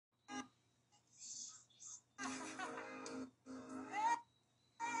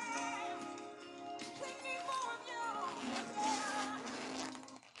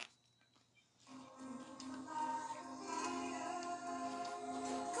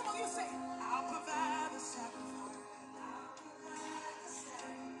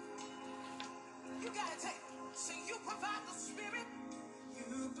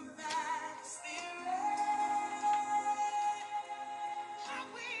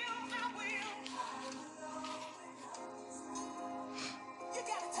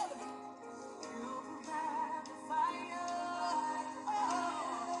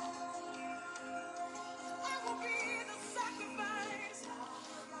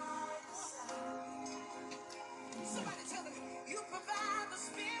Somebody tell them, you provide the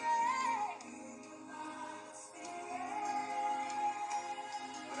spirit. You provide the spirit.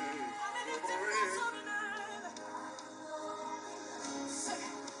 I'm an empty vessel tonight. Say,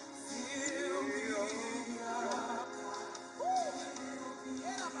 fill me up. Woo.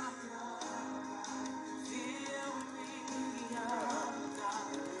 Get up out here. Fill me up,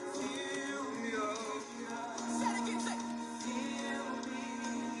 God. Fill me up. Say it again, say, fill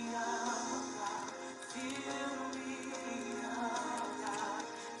me up, God. Fill me up, God.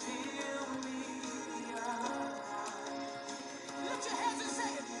 Fill me up. Lift your hands and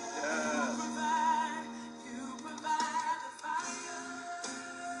say it. Yeah. You provide the fire.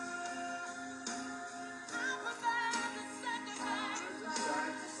 I provide the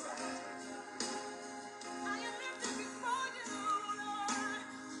sacrifice. I am lifted before you, Lord.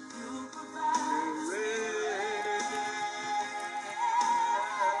 You provide the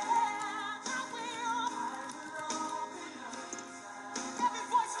I will open up. Every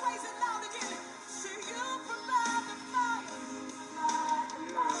voice raise it loud again. See, you provide the fire. You provide the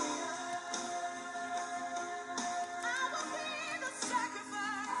fire. I will be the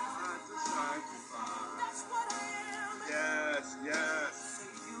sacrifice. That's what I am. Yes, yes.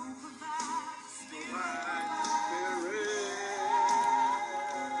 Say you provide spirit. I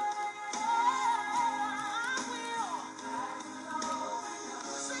will.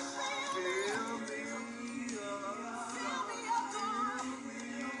 Say fill me up. Fill me up, God.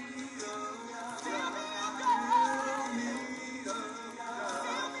 Fill me up, God.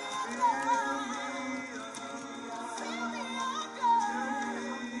 Fill me up, God. Fill me up, God.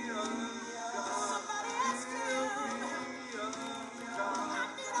 Somebody ask him. I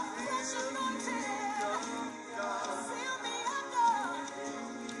need a fresh anointing. Fill me up, God.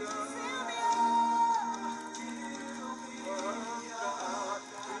 Fill me up.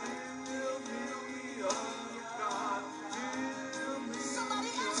 Somebody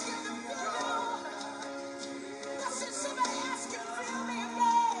ask him to fill you up. That's it. Somebody ask him, fill me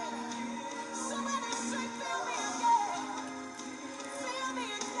again. Somebody say, fill me again. Fill me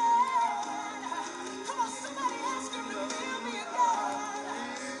again. Come on, somebody ask him to fill me again.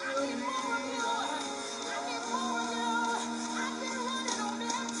 I need more of you. I need more of you. I've been running on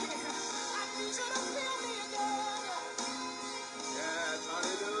empty. I need you to fill me again. Yes,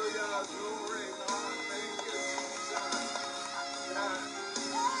 hallelujah. Glory, God. Thank you, Jesus. Yes.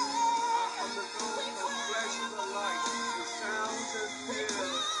 From the throne of flesh and the light, the sounds and fears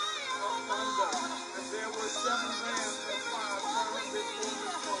of thunder. And there were seven lambs and five firm before the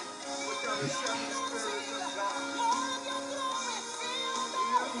throne, which are the seven spirits of God. Fill me up,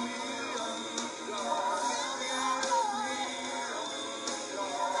 God. Fill me up, God.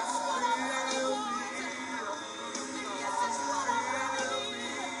 That's what I really want. Yes, that's what I really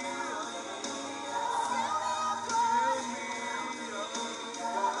need. Fill me up, God.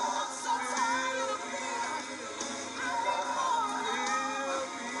 I'm so tired of being. I need more. Fill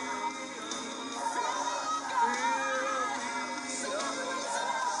me up, God. Somebody raise it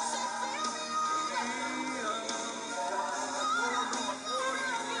up. Say, fill me up.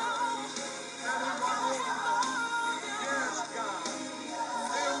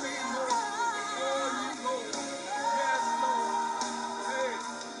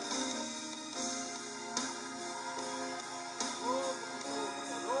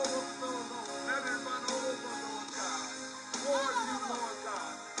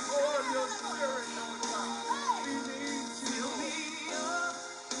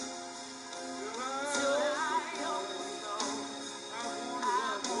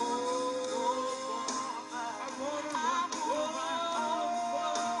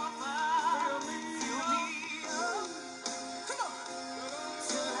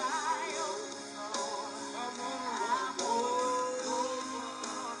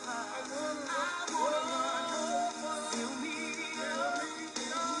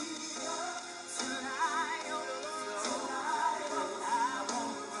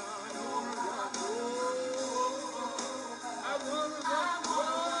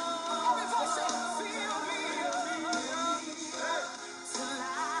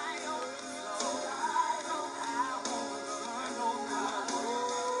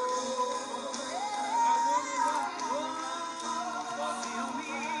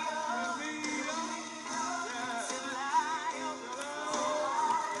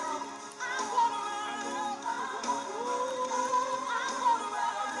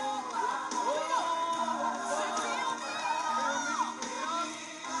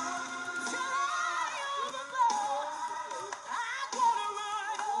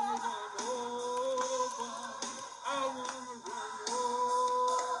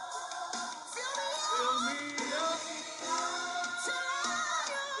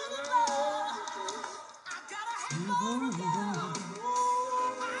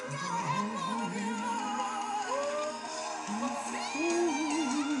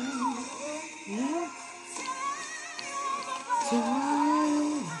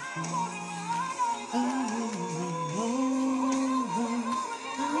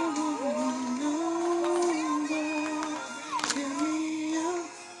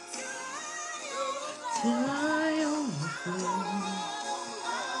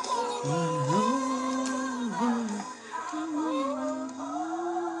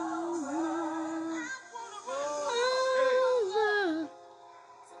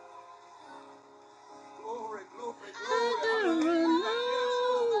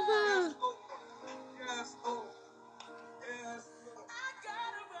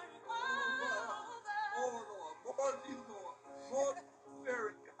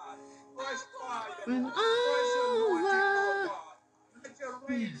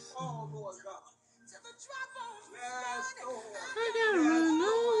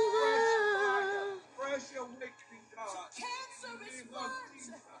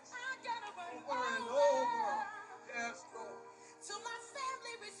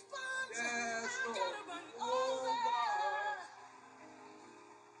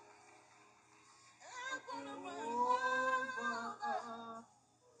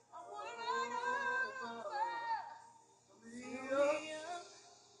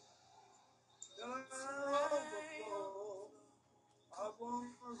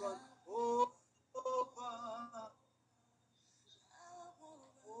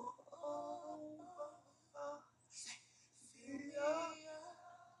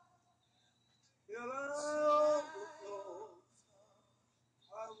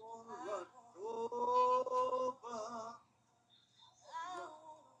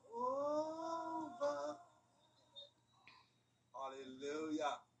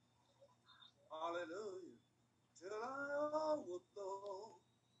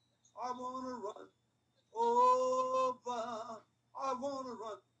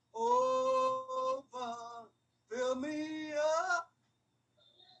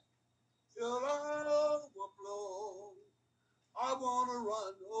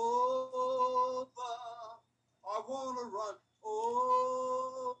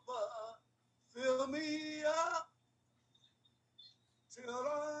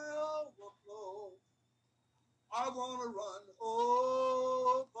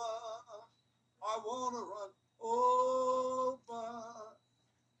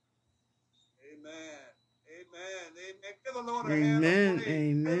 Amen,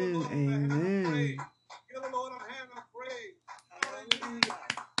 amen, amen. Give the Lord a hand of praise.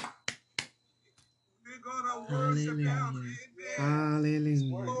 We're going to worship Him.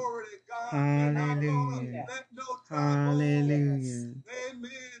 Hallelujah. Glory to God. Hallelujah. Let no Hallelujah.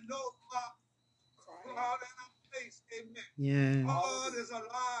 amen. No cloud in our face. Amen. Yes. God is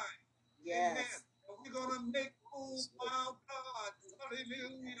alive. Amen. And we're going to make room for our God.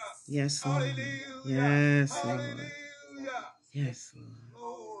 Hallelujah. Yes, Lord. Hallelujah. Yes, Lord. Hallelujah. Yes, Lord.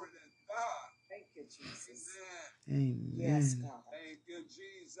 Glory to God. Thank you, Jesus. Amen. Amen. Yes, God. Thank you,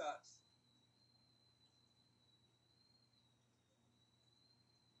 Jesus.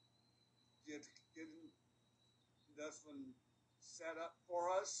 Getting this one set up for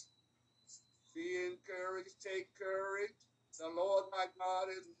us. Be encouraged. Take courage. The Lord my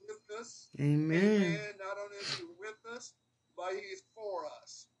God is with us. Amen. Amen. Not only is He with us, but He is for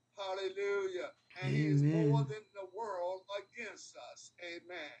us. Hallelujah. And He is Amen. more than the world against us.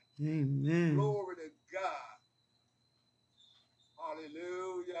 Amen. Amen. Glory to God.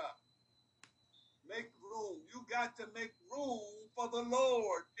 Hallelujah. Make room. You got to make room for the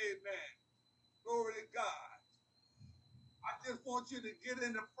Lord. Amen. Glory to God. I just want you to get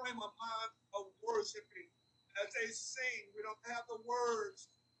in the frame of mind of worshiping as they sing. We don't have the words,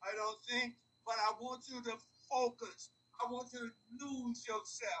 I don't think, but I want you to focus. I want you to lose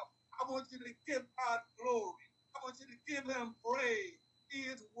yourself. I want you to give God glory. I want you to give Him praise. He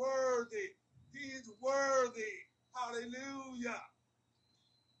is worthy. He is worthy. Hallelujah.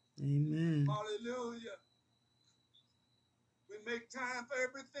 Amen. Hallelujah. We make time for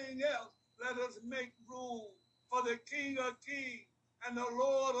everything else. Let us make room for the King of Kings and the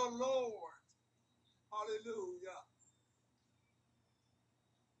Lord of Lords. Hallelujah.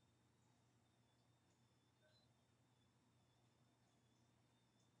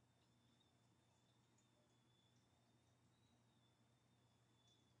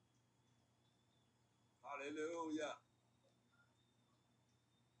 Hallelujah.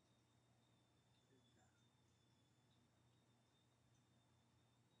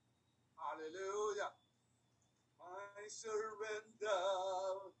 Hallelujah. I surrender.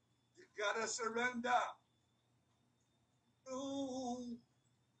 You gotta surrender. Room.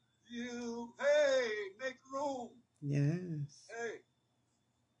 You, hey, make room. Yes. Hey,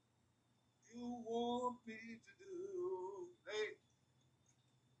 you want me to do. Hey,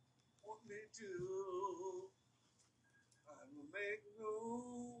 want me to. I will make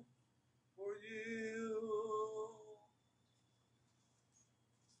room for you.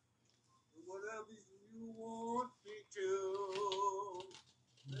 Whatever you want me to.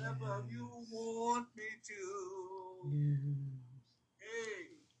 whatever you want me to. Hey,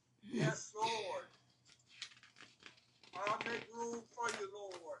 yes, Lord. I'll make room for you,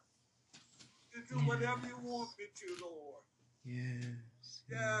 Lord, to do whatever you want me to, Lord.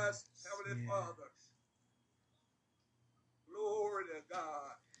 Yes, Heavenly Father. Glory to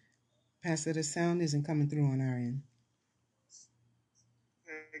God. Pastor, the sound isn't coming through on our end.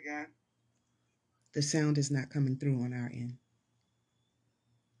 Say again. The sound is not coming through on our end.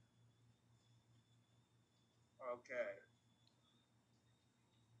 Okay.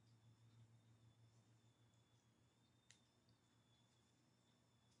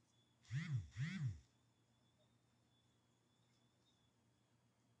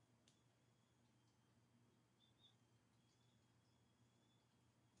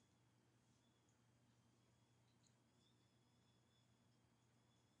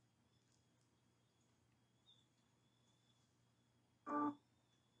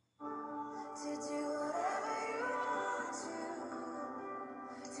 To do whatever you want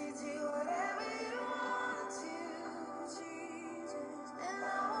to do whatever you want to, Jesus. And I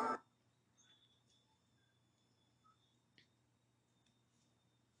want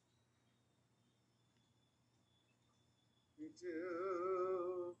you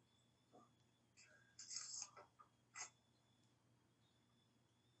to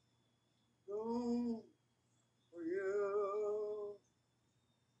go for you.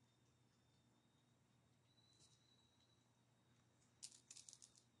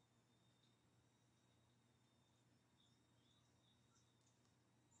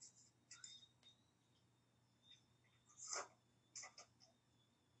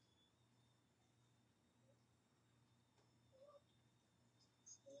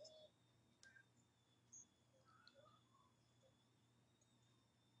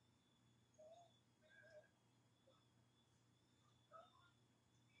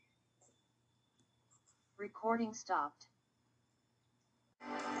 Recording stopped.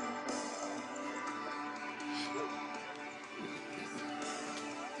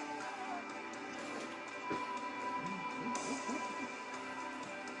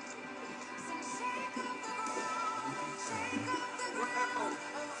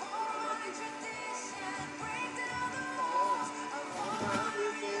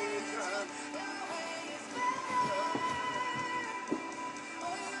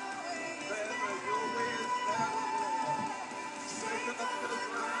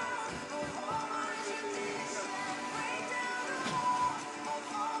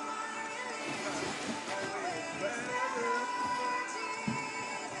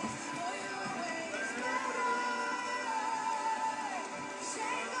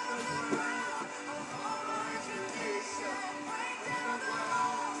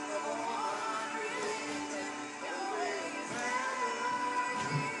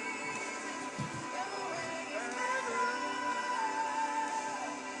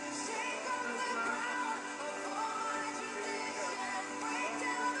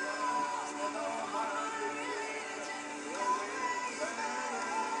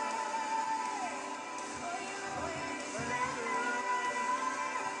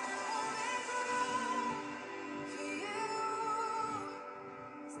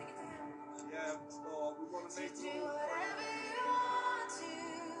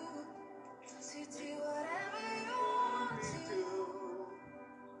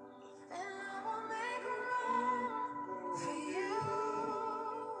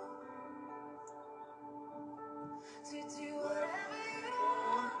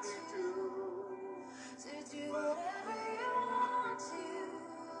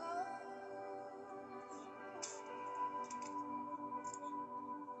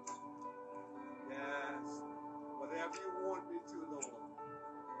 Whatever you want me to, Lord.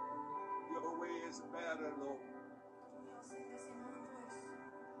 Your way is better, Lord.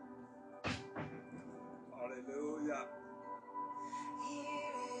 Hallelujah.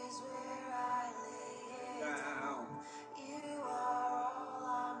 Here is where I lay it down. You are all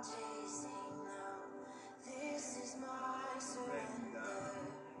I'm chasing now. This is my surrender.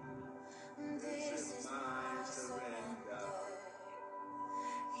 This is my surrender.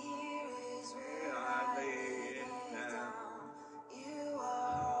 Here is where I lay it down. You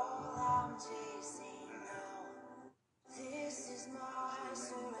are all I'm chasing now. This is my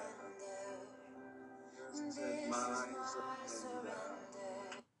surrender. This is my surrender.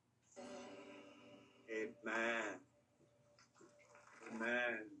 Amen.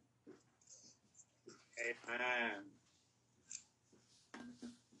 Amen. Amen.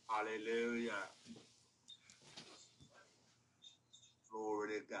 Hallelujah. Glory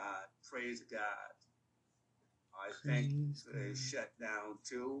to God. Praise God. I think Praise they God. shut down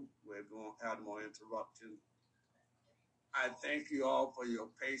too. We're going to have more interruption. I thank you all for your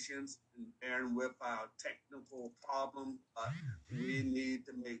patience in bearing with our technical problem, but we need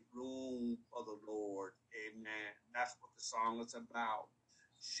to make room for the Lord. Amen. That's what the song is about.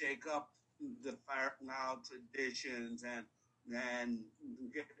 Shake up the now traditions and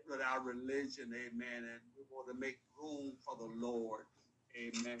get rid of our religion. Amen. And we want to make room for the Lord.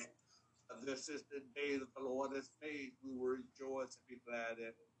 Amen. This is the day that the Lord has made. We will rejoice and be glad in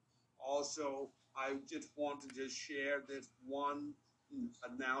it. Also, I just want to just share this one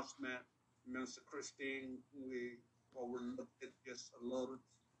announcement. Minister Christine, we overlooked it just a little,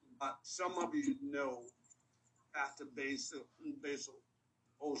 but some of you know Pastor Basil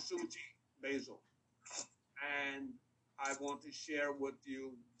Osuji Basil, and I want to share with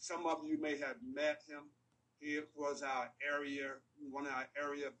you. Some of you may have met him. He was one of our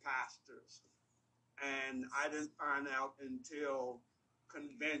area pastors, and I didn't find out until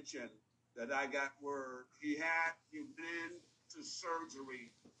convention that I got word he been to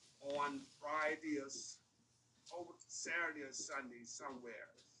surgery on Friday or over Saturday or Sunday somewhere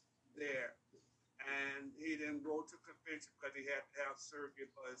there, and he didn't go to convention because he had to have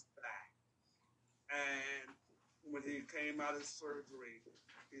surgery for his back. And when he came out of surgery,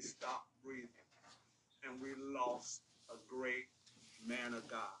 he stopped breathing, and we lost a great man of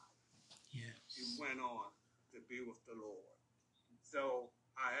God. Yes. He went on to be with the Lord. So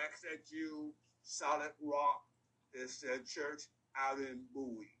I ask that you, Solid Rock is their church out in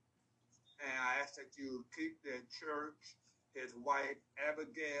Bowie. And I ask that you keep their church, his wife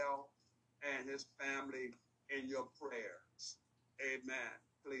Abigail, and his family in your prayers. Amen.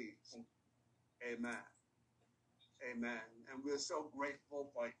 Please. Amen. Amen. And we're so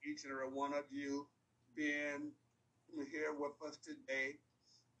grateful for each and every one of you being here with us today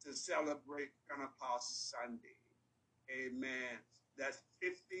to celebrate Pentecost Sunday. Amen. That's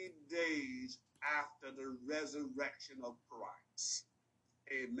 50 days after the resurrection of Christ.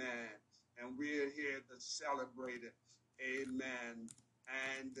 Amen. And we're here to celebrate it. Amen.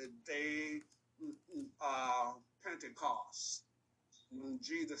 And the day Pentecost, when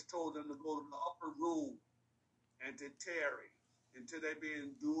Jesus told them to go to the upper room and to tarry until they be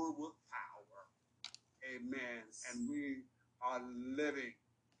endued with power. Amen. And we are living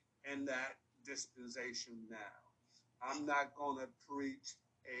in that dispensation now. I'm not going to preach,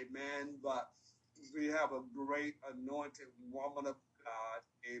 amen, but we have a great anointed woman of God,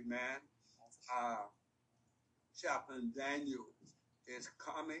 amen. Chaplain Daniel is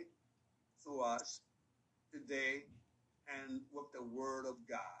coming to us today and with the word of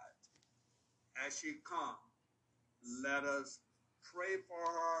God. As she comes, let us pray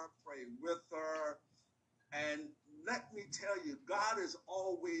for her, pray with her, and let me tell you, God is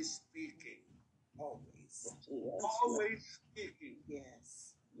always speaking. Always. Always speaking.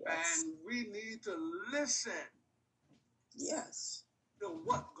 Yes. Yes. And we need to listen Yes. to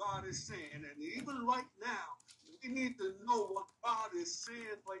what God is saying. And even right now, we need to know what God is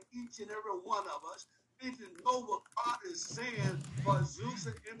saying for each and every one of us. We need to know what God is saying for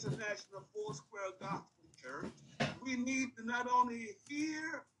Azusa International Foursquare Gospel Church. We need to not only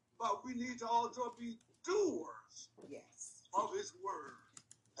hear, but we need to also be doers Yes. of his word.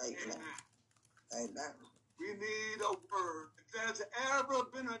 Amen. Amen. We need a word. If there's ever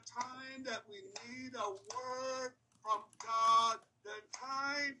been a time that we need a word from God, the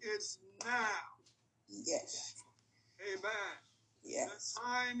time is now. Yes. Amen. Yes. The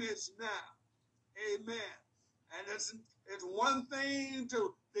time is now. Amen. And it's one thing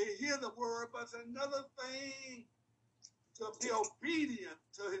to hear the word, but it's another thing to be obedient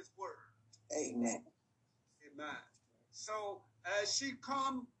to his word. Amen. Amen. So as she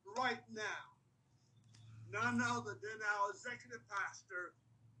come right now, none other than our executive pastor,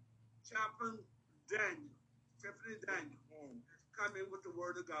 Chaplain Daniel, Tiffany Daniel, is coming with the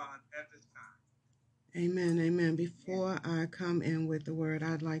word of God at this time. Amen, amen. Before I come in with the word,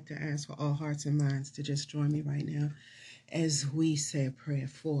 I'd like to ask for all hearts and minds to just join me right now as we say a prayer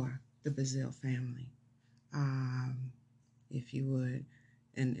for the Bazille family. If you would,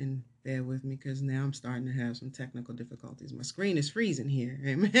 and bear with me because now I'm starting to have some technical difficulties. My screen is freezing here.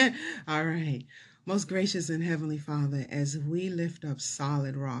 Amen. All right. Most gracious and heavenly Father, as we lift up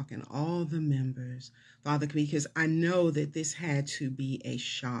Solid Rock and all the members, Father, because I know that this had to be a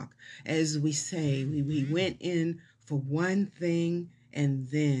shock. As we say, we went in for one thing and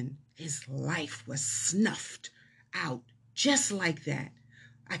then his life was snuffed out just like that.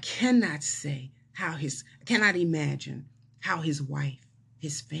 I cannot imagine how his wife,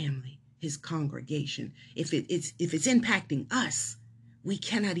 his family, his congregation, if it's impacting us, we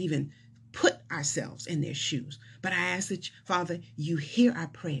cannot even put ourselves in their shoes. But I ask that, Father, you hear our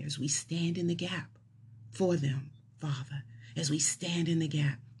prayers. We stand in the gap for them, Father, as we stand in the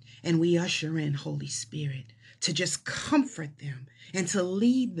gap and we usher in Holy Spirit to just comfort them and to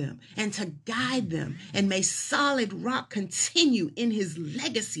lead them and to guide them. And may Solid Rock continue in his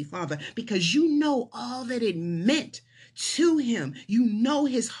legacy, Father, because you know all that it meant to him. You know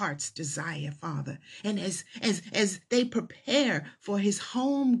his heart's desire, Father. And as they prepare for his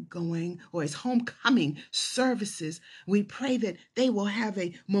homegoing or his homecoming services, we pray that they will have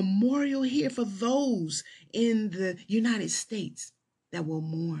a memorial here for those in the United States that will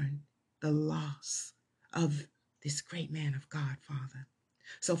mourn the loss of this great man of God, Father.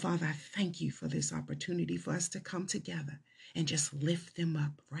 So, Father, I thank you for this opportunity for us to come together and just lift them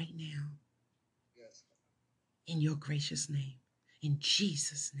up right now. Yes. In your gracious name. In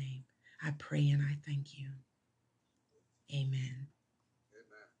Jesus' name, I pray and I thank you. Amen.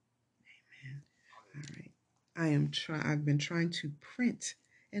 Amen. Amen. All right. I've been trying to print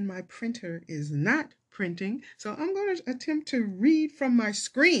and my printer is not printing. So I'm going to attempt to read from my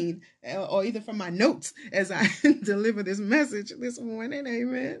screen or either from my notes as I deliver this message this morning.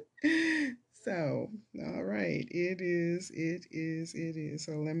 Amen. So, all right. It is.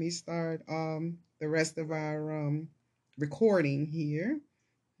 So let me start the rest of our recording here.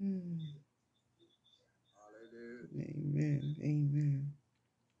 Amen. Amen.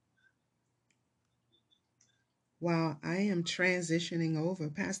 While I am transitioning over,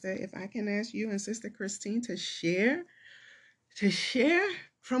 Pastor, if I can ask you and Sister Christine to share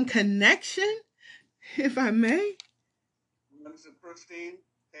from connection, if I may. Minister Christine,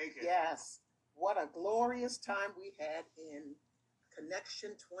 take it. Yes. What a glorious time we had in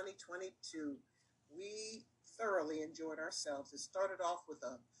Connection 2022. We thoroughly enjoyed ourselves. It started off with,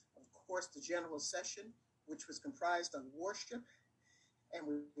 of course, the general session, which was comprised of worship. And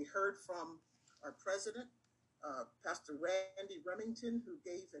we heard from our president, Pastor Randy Remington, who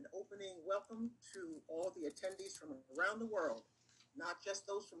gave an opening welcome to all the attendees from around the world, not just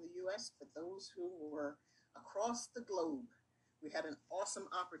those from the U.S., but those who were across the globe. We had an awesome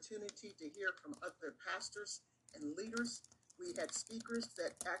opportunity to hear from other pastors and leaders. We had speakers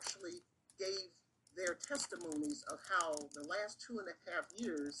that actually gave their testimonies of how the last 2.5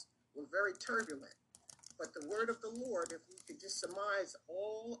 years were very turbulent. But the word of the Lord, if we could just surmise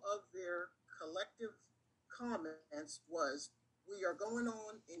all of their collective comments, was we are going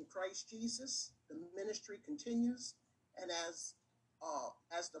on in Christ Jesus. The ministry continues. And as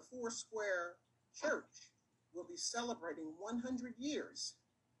the Foursquare Church will be celebrating 100 years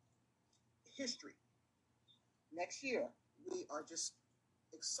history next year, we are just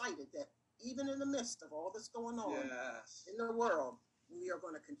excited that even in the midst of all that's going on in the world, we are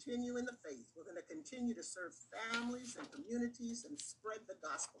going to continue in the faith. We're going to continue to serve families and communities and spread the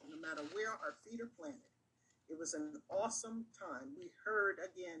gospel no matter where our feet are planted. It was an awesome time. We heard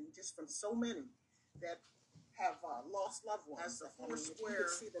again just from so many that have lost loved ones. As the Foursquare,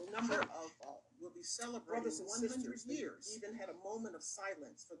 see the number of will be celebrating 100 years. We even had a moment of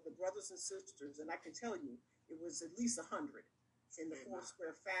silence for the brothers and sisters, and I can tell you it was at least 100 in the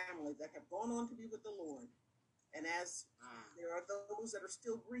Foursquare family that have gone on to be with the Lord. And as there are those that are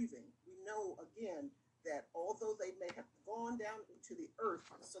still grieving, we know again that although they may have gone down into the earth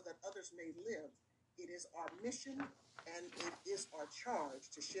so that others may live, it is our mission and it is our charge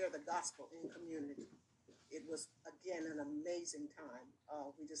to share the gospel in community. It was, again, an amazing time.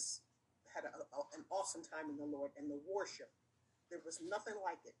 We just had an awesome time in the Lord, and the worship. There was nothing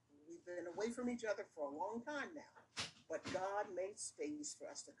like it. We've been away from each other for a long time now. But God made space for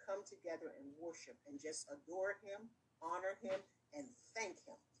us to come together and worship and just adore him, honor him, and thank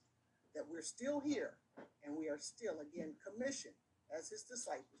him that we're still here and we are still, again, commissioned as his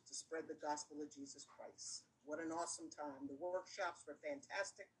disciples to spread the gospel of Jesus Christ. What an awesome time. The workshops were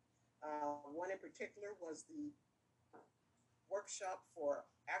fantastic. One in particular was the workshop for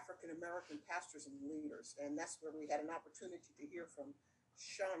African-American pastors and leaders. And that's where we had an opportunity to hear from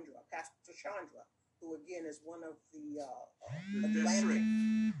Chandra, Pastor Chandra, who again is one of the Atlantic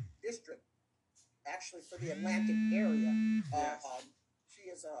district, actually for the Atlantic area. She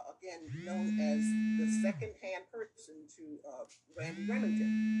is again known as the second-hand person to Randy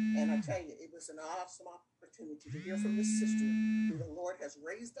Remington. And I tell you, it was an awesome opportunity to hear from this sister who the Lord has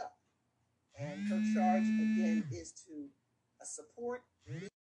raised up. And her charge again is to support,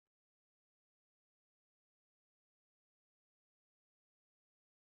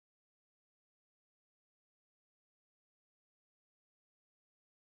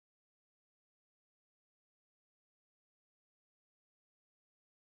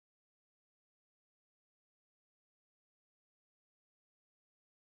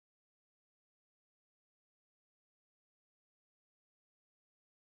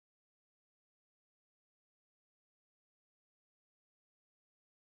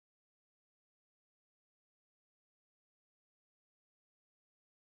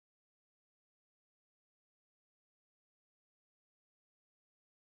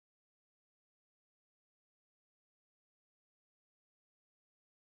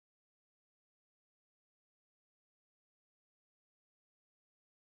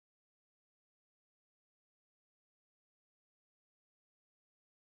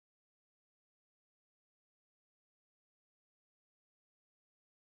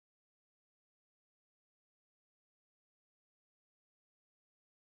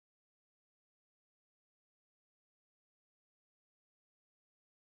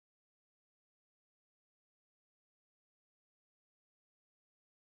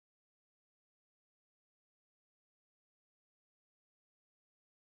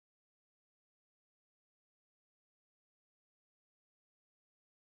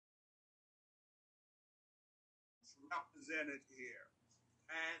 represented here.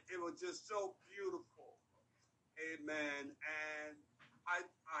 And it was just so beautiful. Amen. And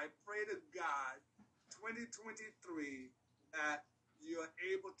I pray to God 2023 that you're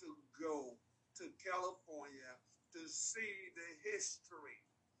able to go to California to see the history.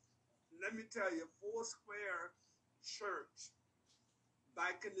 Let me tell you, Foursquare Church,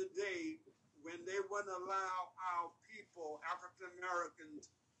 back in the day, when they wouldn't allow our people, African Americans,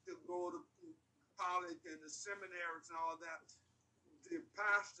 to go to college and the seminaries and all that, the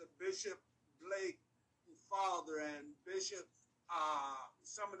pastor, Bishop Blake, father, and Bishop,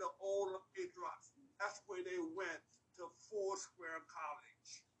 some of the older patriarchs, that's where they went, to Foursquare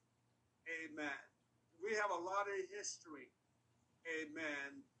College. Amen. We have a lot of history.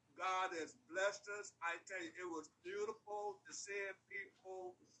 Amen. God has blessed us. I tell you, it was beautiful to see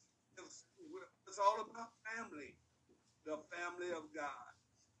people. It's all about family, the family of God.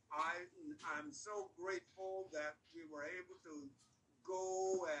 I'm so grateful that we were able to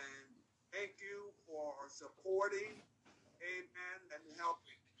go, and thank you for supporting, amen, and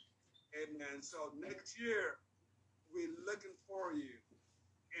helping. Amen. So next year, we're looking for you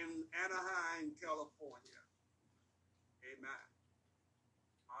in Anaheim, California. Amen.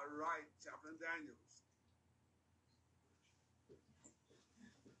 All right, Chaplain Daniels.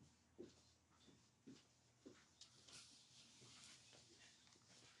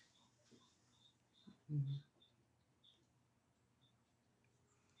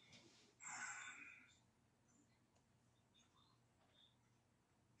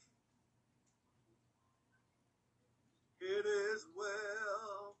 It is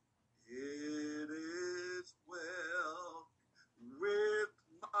well, it is well with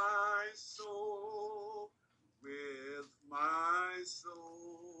my soul, with my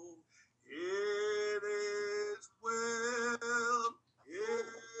soul. It is well, it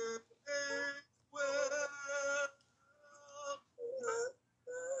is well with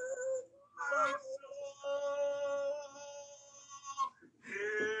my soul.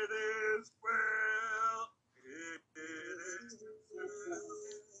 It is well, it is well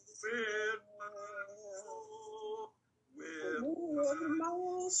with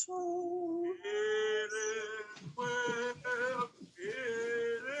my soul, with my soul. It is well,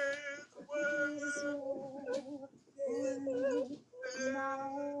 it is well with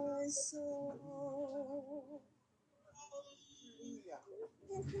my soul.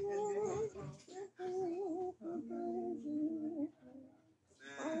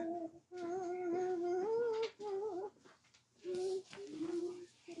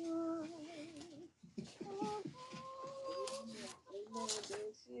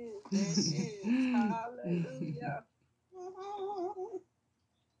 Hallelujah.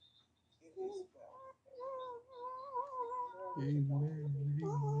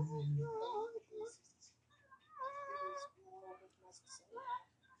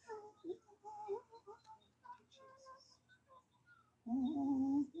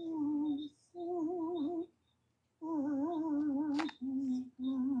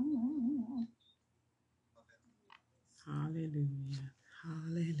 Hallelujah.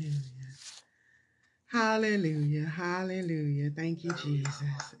 Hallelujah. Hallelujah. Hallelujah. Thank you,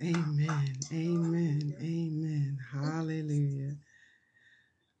 Jesus. Amen. Amen. Amen. Hallelujah.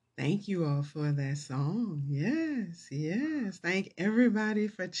 Thank you all for that song. Yes. Yes. Thank everybody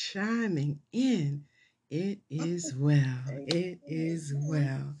for chiming in. It is well. It is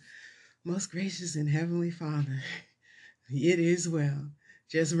well. Most gracious and heavenly Father, it is well.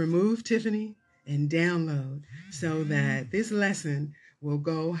 Just remove Tiffany and download so that this lesson will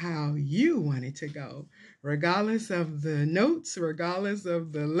go how you want it to go, regardless of the notes, regardless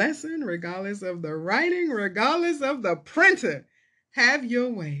of the lesson, regardless of the writing, regardless of the printer. Have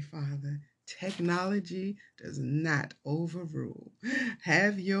your way, Father. Technology does not overrule.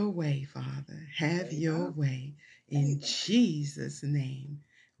 Have your way, Father. Have your way. In Jesus' name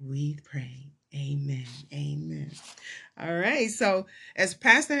we pray. Amen. Amen. All right. So as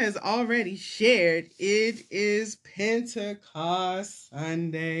Pastor has already shared, it is Pentecost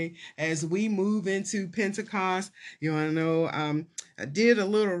Sunday. As we move into Pentecost, you want to know, I did a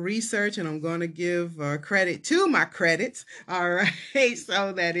little research, and I'm going to give credit to my credits. All right.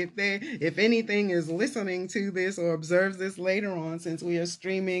 So that if anything is listening to this or observes this later on, since we are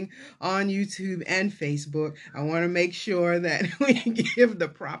streaming on YouTube and Facebook, I want to make sure that we give the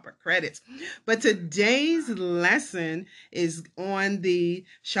proper credits. But today's lesson is on the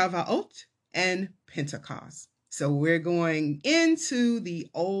Shavuot and Pentecost. So we're going into the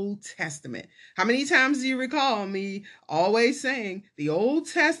Old Testament. How many times do you recall me always saying the Old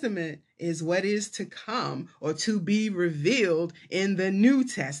Testament is what is to come or to be revealed in the New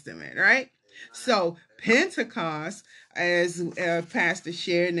Testament, right? So Pentecost, as Pastor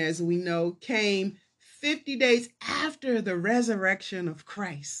shared, and as we know, came 50 days after the resurrection of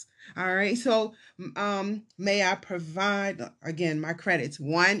Christ. All right. So may I provide, again, my credits.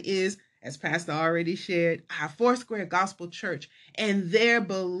 One is, as Pastor already shared, our Foursquare Gospel Church and their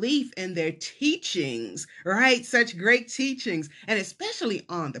belief and their teachings, right? Such great teachings, and especially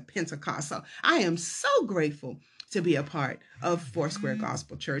on the Pentecost. So I am so grateful to be a part of Foursquare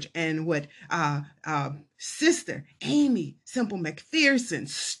Gospel Church and what Sister Amy Simple McPherson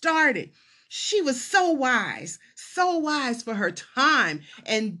started. She was so wise for her time,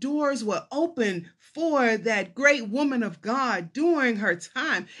 and doors were open for that great woman of God during her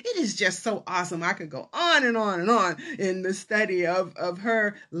time. It is just so awesome. I could go on and on and on in the study of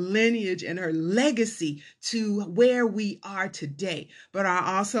her lineage and her legacy to where we are today. But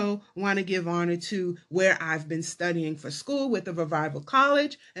I also want to give honor to where I've been studying for school with the Revival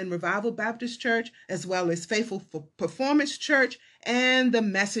College and Revival Baptist Church, as well as Faithful Performance Church and the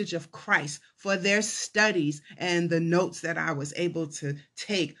Message of Christ for their studies and the notes that I was able to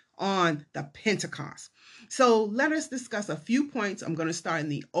take on the Pentecost. So let us discuss a few points. I'm going to start in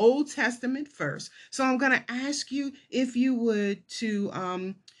the Old Testament first. So I'm going to ask you if you would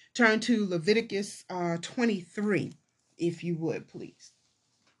to turn to Leviticus 23, if you would, please.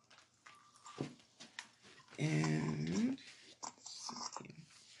 And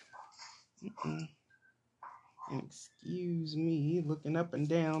excuse me, looking up and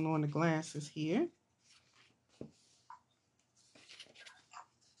down on the glasses here.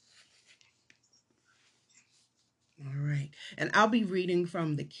 All right. And I'll be reading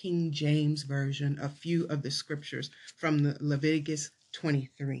from the King James Version a few of the scriptures from the Leviticus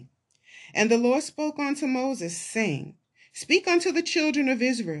 23. And the Lord spoke unto Moses, saying, Speak unto the children of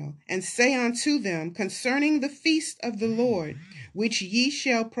Israel, and say unto them concerning the feast of the Lord, which ye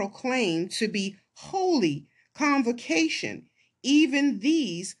shall proclaim to be holy convocation. Even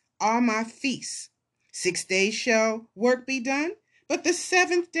these are my feasts. 6 days shall work be done, but the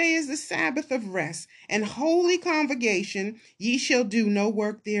seventh day is the Sabbath of rest, and holy convocation. Ye shall do no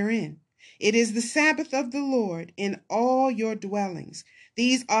work therein. It is the Sabbath of the Lord in all your dwellings.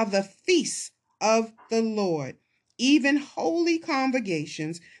 These are the feasts of the Lord, even holy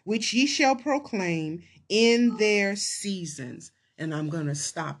convocations, which ye shall proclaim in their seasons. And I'm going to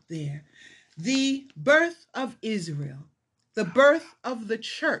stop there. The birth of Israel, the birth of the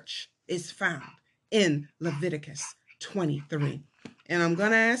church, is found in Leviticus 23. And I'm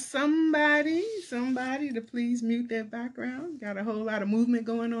going to ask somebody to please mute their background. Got a whole lot of movement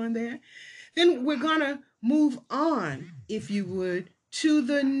going on there. Then we're going to move on, if you would, to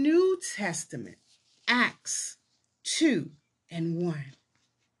the New Testament, Acts 2 and 1.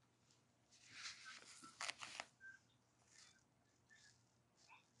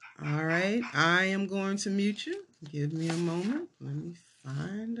 All right, I am going to mute you. Give me a moment. Let me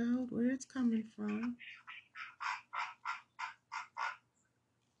find out where it's coming from.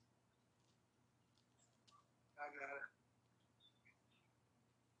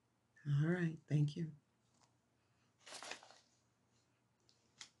 All right, thank you.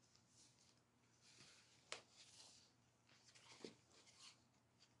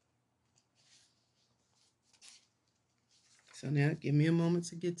 So now give me a moment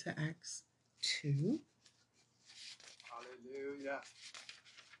to get to Acts 2. Hallelujah.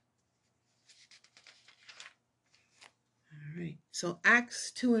 All right, so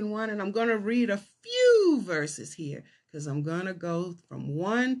Acts 2 and 1, and I'm going to read a few verses here because I'm going to go from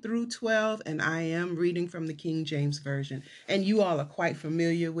 1 through 12, and I am reading from the King James Version, and you all are quite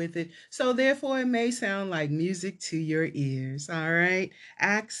familiar with it, so therefore it may sound like music to your ears. All right,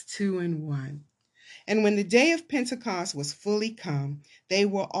 Acts 2 and 1. And when the day of Pentecost was fully come, they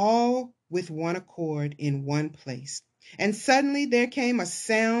were all with one accord in one place. And suddenly there came a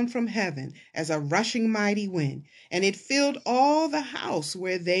sound from heaven as a rushing mighty wind, and it filled all the house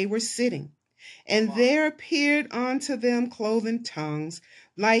where they were sitting. And there appeared unto them cloven tongues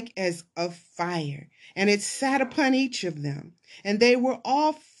like as of fire, and it sat upon each of them. And they were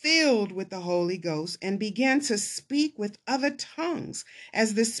all filled with the Holy Ghost, and began to speak with other tongues,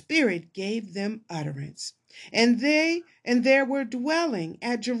 as the Spirit gave them utterance. And there were dwelling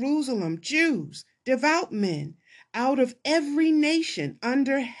at Jerusalem Jews, devout men, out of every nation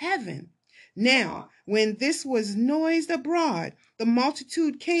under heaven. Now, when this was noised abroad, the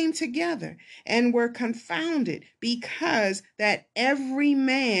multitude came together and were confounded, because that every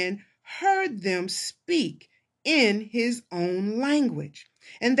man heard them speak in his own language.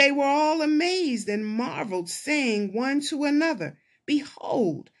 And they were all amazed and marveled, saying one to another,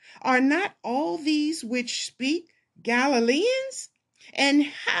 Behold, are not all these which speak Galileans? And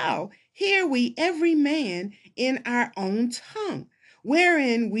how hear we every man in our own tongue,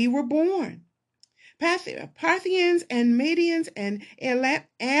 wherein we were born. Parthians and Medians and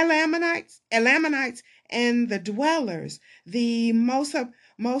Elamites and the dwellers, the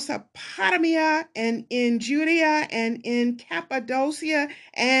Mesopotamia and in Judea and in Cappadocia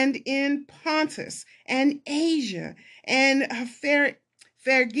and in Pontus and Asia and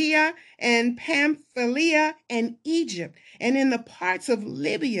Phrygia and Pamphylia and Egypt and in the parts of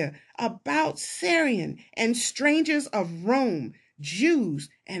Libya about Syrian and strangers of Rome, Jews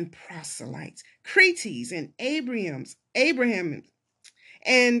and proselytes, Cretes and Abrahams,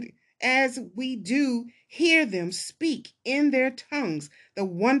 and as we do hear them speak in their tongues the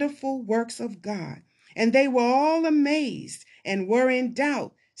wonderful works of God. And they were all amazed and were in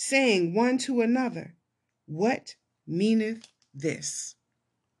doubt, saying one to another, what meaneth this?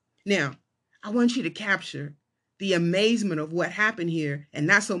 Now, I want you to capture the amazement of what happened here, and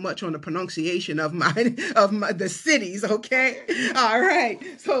not so much on the pronunciation of the cities, okay? All right.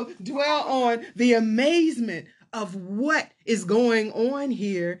 So dwell on the amazement of what is going on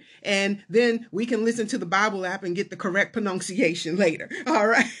here, and then we can listen to the Bible app and get the correct pronunciation later. All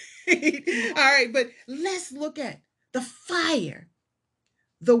right. All right, but let's look at the fire,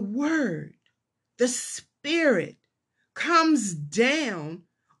 the word, the spirit comes down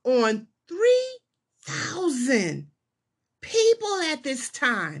on 3,000 people at this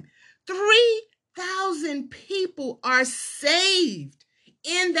time. 3,000 people are saved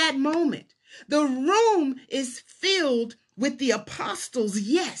in that moment. The room is filled with the apostles,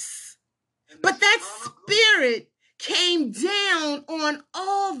 yes, but that spirit came down on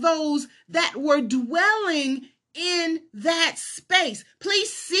all those that were dwelling in that space.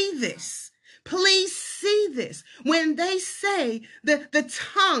 Please see this. Please see this. When they say the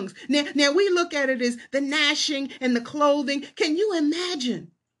tongues, now we look at it as the gnashing and the clothing. Can you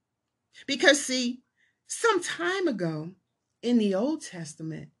imagine? Because see, some time ago in the Old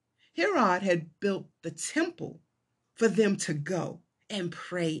Testament, Herod had built the temple for them to go and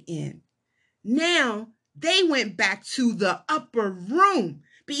pray in. Now they went back to the upper room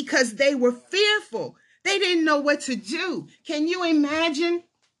because they were fearful. They didn't know what to do. Can you imagine?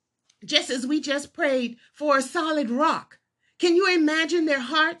 Just as we just prayed for a solid rock. Can you imagine their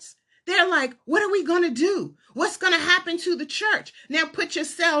hearts? They're like, what are we going to do? What's going to happen to the church? Now put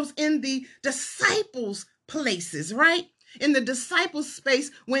yourselves in the disciples' places, right? In the disciples'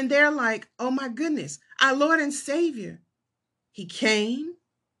 space when they're like, oh my goodness, our Lord and Savior. He came,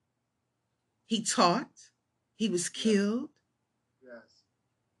 he taught, he was killed,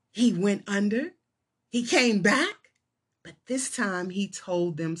 he went under, he came back. But this time he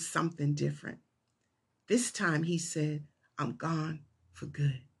told them something different. This time he said, I'm gone for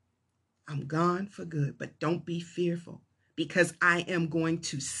good. I'm gone for good, but don't be fearful because I am going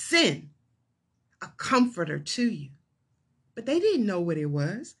to send a comforter to you. But they didn't know what it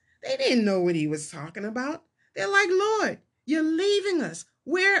was. They didn't know what he was talking about. They're like, Lord, you're leaving us.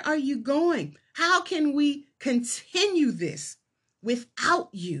 Where are you going? How can we continue this without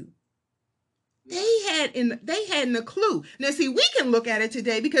you? They hadn't a clue. Now, see, we can look at it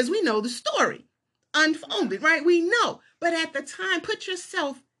today because we know the story unfolded, right? We know. But at the time, put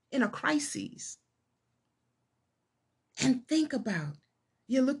yourself in a crisis and think about,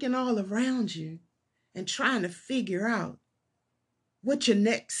 you're looking all around you and trying to figure out what your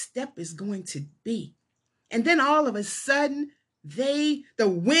next step is going to be. And then all of a sudden, the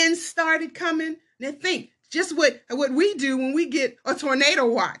wind started coming. Now think, just what we do when we get a tornado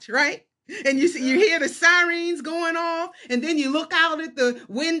watch, right? And you hear the sirens going off, and then you look out at the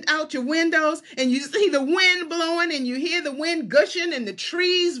wind out your windows, and you see the wind blowing, and you hear the wind gushing, and the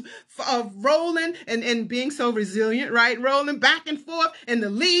trees rolling and being so resilient, right? Rolling back and forth, and the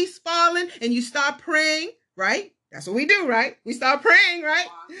leaves falling, and you start praying, right? That's what we do, right? We start praying, right?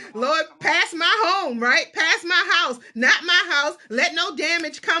 Lord, pass my home, right? Pass my house, not my house. Let no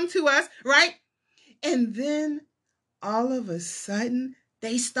damage come to us, right? And then all of a sudden,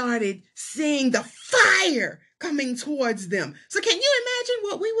 they started seeing the fire coming towards them. So can you imagine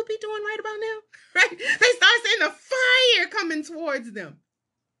what we would be doing right about now? Right? They start seeing the fire coming towards them.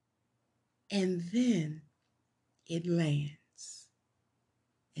 And then it lands.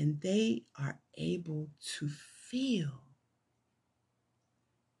 And they are able to feel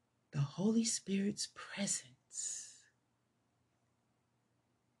the Holy Spirit's presence.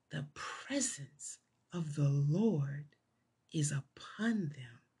 The presence of the Lord is upon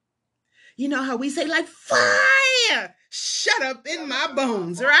them. You know how we say, like, fire shut up in my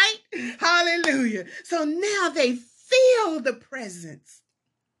bones, right? Hallelujah. So now they feel the presence.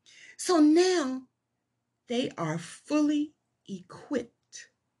 So now they are fully equipped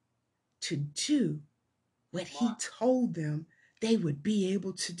to do what he told them they would be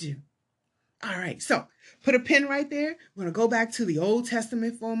able to do. All right, so put a pin right there. We're going to go back to the Old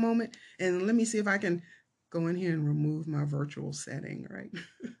Testament for a moment, and let me see if I can go in here and remove my virtual setting, right?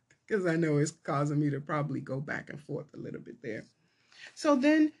 Because I know it's causing me to probably go back and forth a little bit there. So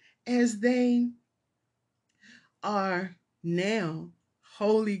then as they are now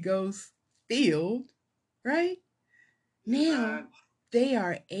Holy Ghost filled, right? Now they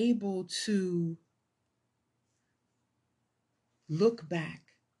are able to look back.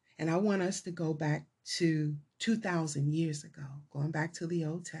 And I want us to go back to 2,000 years ago, going back to the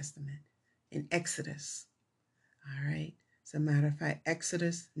Old Testament in Exodus. All right. As a matter of fact,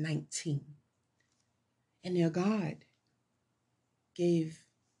 Exodus 19. And now God gave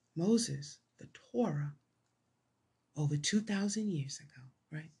Moses the Torah over 2,000 years ago,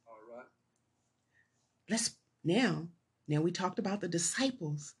 right? All right. Let's now we talked about the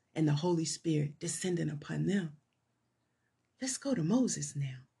disciples and the Holy Spirit descending upon them. Let's go to Moses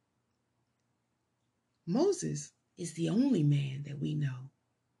now. Moses is the only man that we know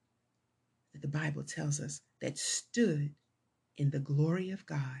that the Bible tells us that stood in the glory of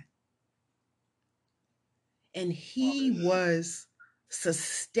God. And he was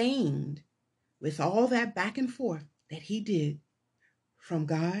sustained with all that back and forth that he did from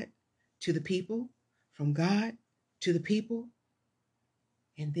God to the people, from God to the people.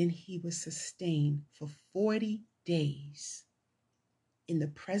 And then he was sustained for 40 days in the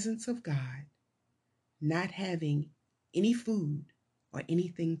presence of God, not having any food or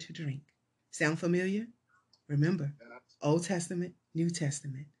anything to drink. Sound familiar? Remember, Old Testament, New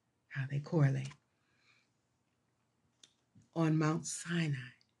Testament, how they correlate. On Mount Sinai,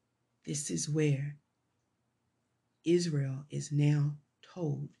 this is where Israel is now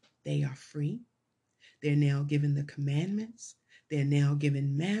told they are free. They're now given the commandments. They're now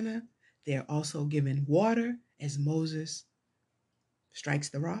given manna. They're also given water as Moses strikes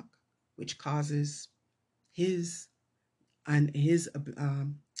the rock, which causes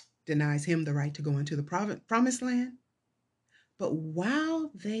denies him the right to go into the promised land. But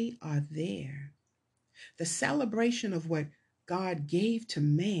while they are there, the celebration of what God gave to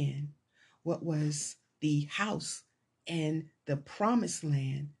man, what was the house and the promised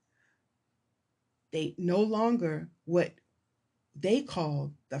land, they no longer what they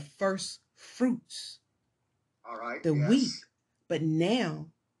called the first fruits, all right, the wheat. But now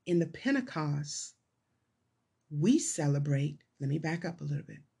in the Pentecost, we celebrate, let me back up a little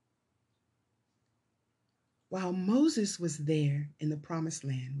bit. While Moses was there in the promised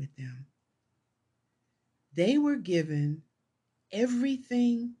land with them, they were given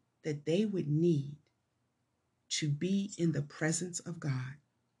everything that they would need to be in the presence of God.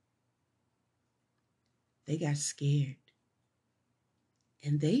 They got scared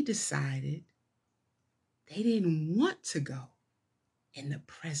and they decided they didn't want to go in the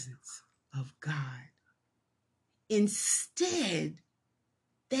presence of God. Instead,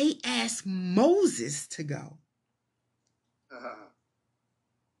 they asked Moses to go.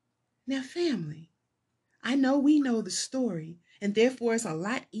 Now, family, I know we know the story, and therefore it's a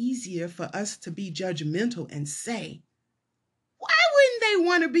lot easier for us to be judgmental and say, why wouldn't they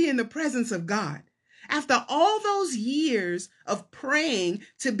want to be in the presence of God? After all those years of praying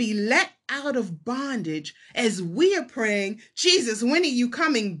to be let out of bondage, as we are praying, Jesus, when are you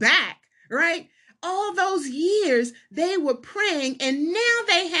coming back, right? All those years they were praying, and now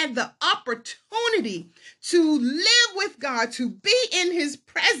they had the opportunity to live with God, to be in his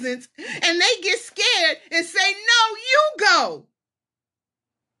presence, and they get scared and say, no, you go.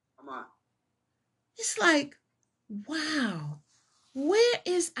 Come on. It's like, wow, where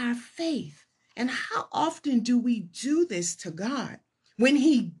is our faith? And how often do we do this to God when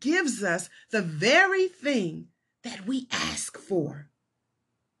he gives us the very thing that we ask for?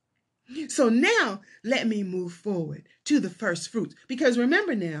 So now let me move forward to the first fruits, because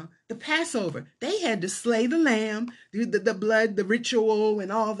remember now, the Passover, they had to slay the lamb, the blood, the ritual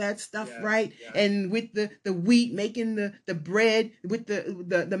and all that stuff, right? Yes. And with the wheat, making the bread with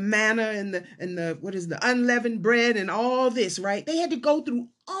the manna and the what is the unleavened bread and all this, right? They had to go through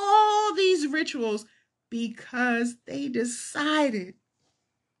all these rituals because they decided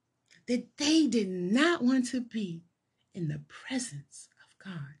that they did not want to be in the presence of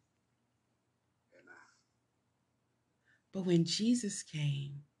God. But when Jesus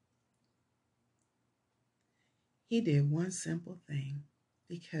came, he did one simple thing.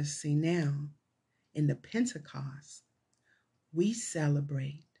 Because see now, in the Pentecost, we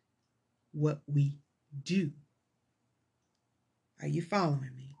celebrate what we do. Are you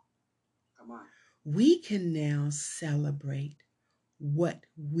following me? Come on. We can now celebrate what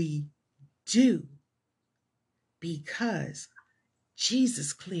we do, because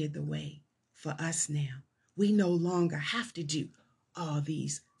Jesus cleared the way for us now. We no longer have to do all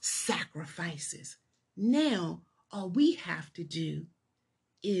these sacrifices. Now, all we have to do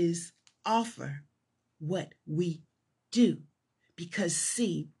is offer what we do. Because,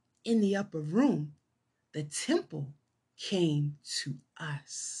 see, in the upper room, the temple came to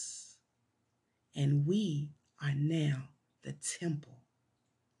us, and we are now the temple.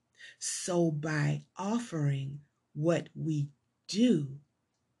 So by offering what we do,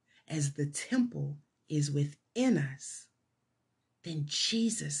 as the temple is within us, then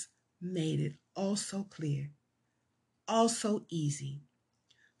Jesus made it also clear, also easy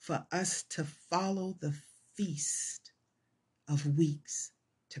for us to follow the Feast of Weeks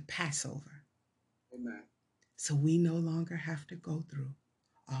to Passover. Amen. So we no longer have to go through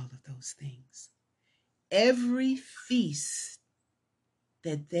all of those things. Every feast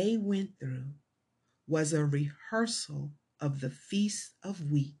that they went through was a rehearsal of the Feast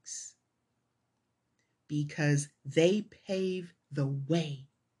of Weeks, because they paved the way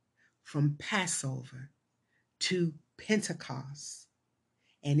from Passover to Pentecost,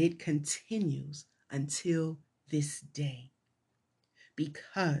 and it continues until this day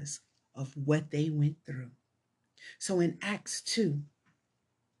because of what they went through. So in Acts 2,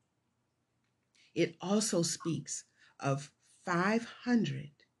 it also speaks of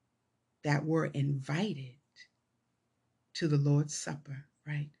 500 that were invited to the Lord's Supper,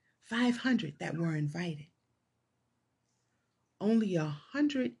 right? 500 that were invited. Only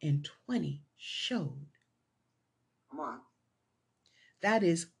 120 showed. Come on. That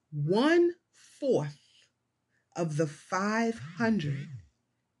is 1/4 of the 500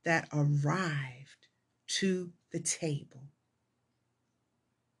 that arrived to the table.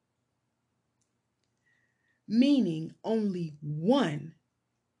 Meaning only 1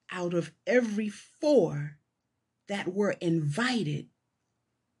 out of every 4 that were invited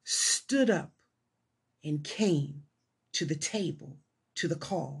stood up and came to the table, to the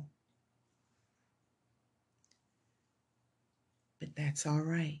call. But that's all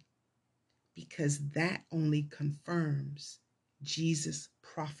right, because that only confirms Jesus'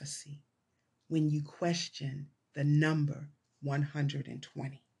 prophecy when you question the number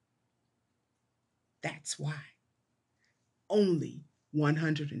 120. That's why only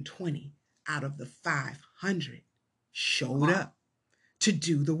 120 out of the 500 showed up to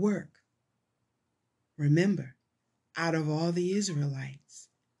do the work. Remember, out of all the Israelites,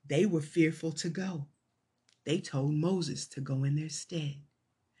 they were fearful to go. They told Moses to go in their stead.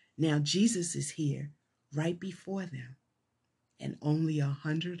 Now Jesus is here right before them, and only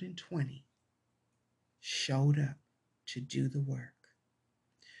 120 showed up to do the work.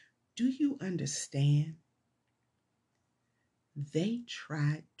 Do you understand? They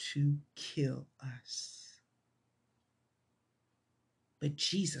tried to kill us, but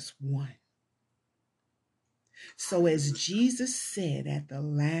Jesus won. So as Jesus said at the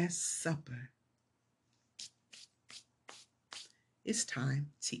Last Supper, it's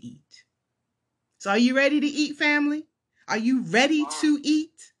time to eat. So are you ready to eat, family? Are you ready to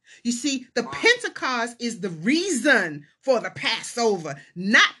eat? You see, the Pentecost is the reason for the Passover,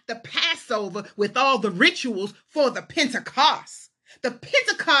 not the Passover with all the rituals for the Pentecost. The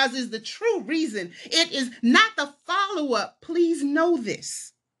Pentecost is the true reason. It is not the follow-up. Please know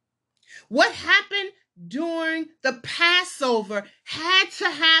this. What happened during the Passover had to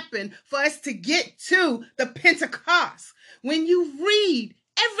happen for us to get to the Pentecost. When you read,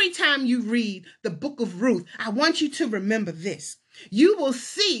 every time you read the book of Ruth, I want you to remember this. You will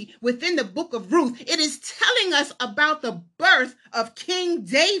see within the book of Ruth, it is telling us about the birth of King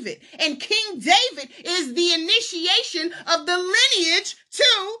David. And King David is the initiation of the lineage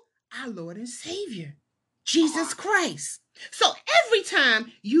to our Lord and Savior, Jesus Christ. So every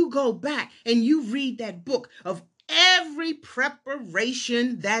time you go back and you read that book of every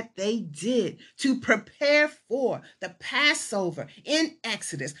preparation that they did to prepare for the Passover in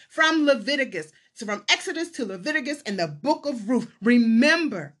Exodus, from Exodus to Leviticus and the book of Ruth,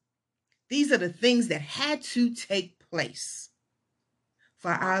 remember, these are the things that had to take place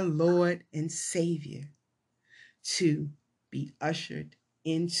for our Lord and Savior to be ushered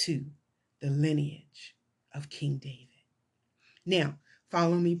into the lineage of King David. Now,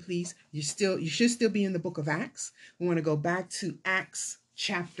 follow me, please. You should still be in the book of Acts. We want to go back to Acts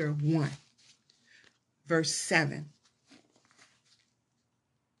chapter 1, verse 7.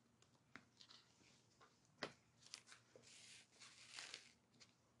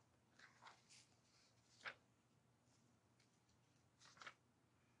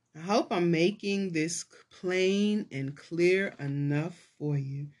 I hope I'm making this plain and clear enough for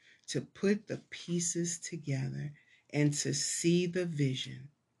you to put the pieces together and to see the vision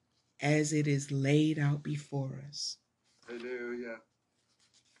as it is laid out before us. Hallelujah.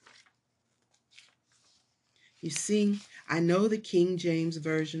 You see, I know the King James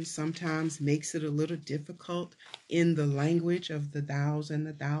Version sometimes makes it a little difficult in the language of the thous and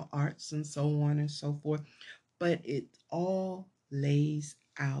the thou arts and so on and so forth, but it all lays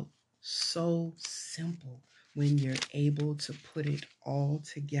out so simple when you're able to put it all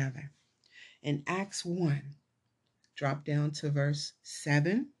together. In Acts 1, drop down to verse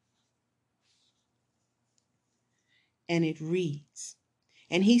 7, and it reads,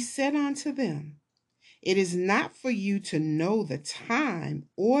 "And he said unto them, It is not for you to know the time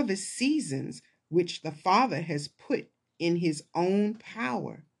or the seasons which the Father has put in his own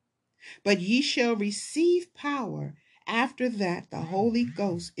power, but ye shall receive power after that the Holy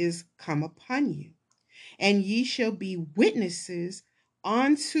Ghost is come upon you. And ye shall be witnesses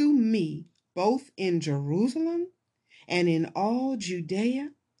unto me both in Jerusalem and in all Judea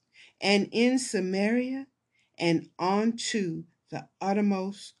and in Samaria and unto the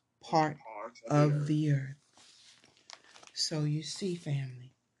uttermost part of the earth." So you see,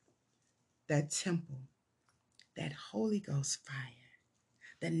 family, that temple, that Holy Ghost fire,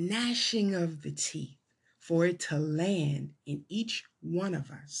 the gnashing of the teeth for it to land in each one of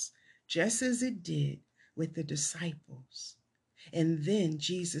us, just as it did with the disciples. And then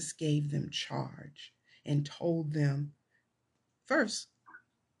Jesus gave them charge and told them, first,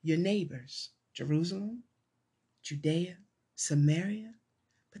 your neighbors, Jerusalem, Judea, Samaria.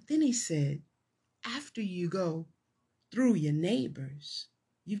 But then he said, after you go through your neighbors,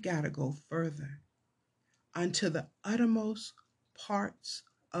 you've got to go further unto the uttermost parts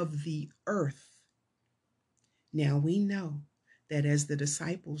of the earth. Now we know that as the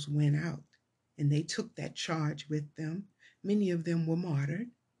disciples went out and they took that charge with them, many of them were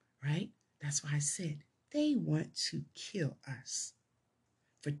martyred, right? That's why I said they want to kill us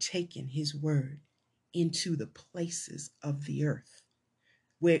for taking his word into the places of the earth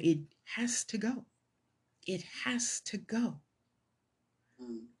where it has to go. It has to go.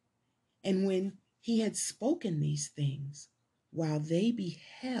 And when he had spoken these things, while they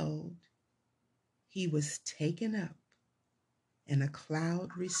beheld, he was taken up, and a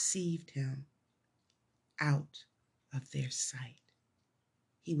cloud received him out of their sight.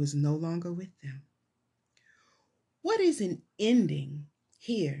 He was no longer with them. What is an ending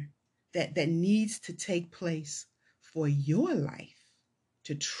here that needs to take place for your life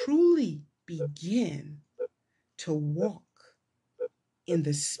to truly begin to walk in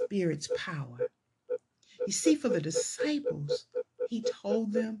the Spirit's power? You see, for the disciples, he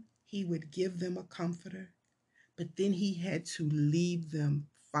told them he would give them a comforter, but then he had to leave them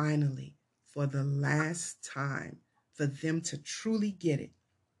finally for the last time for them to truly get it.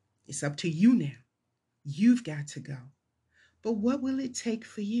 It's up to you now. You've got to go. But what will it take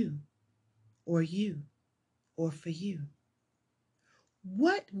for you, or for you?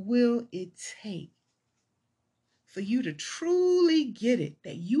 What will it take for you to truly get it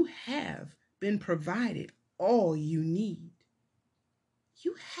that you have been provided all you need?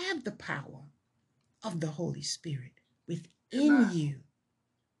 You have the power of the Holy Spirit within you.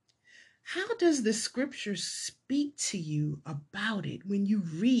 How does the scripture speak to you about it when you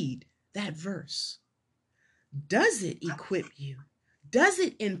read that verse? Does it equip you? Does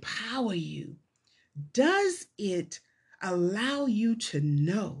it empower you? Does it allow you to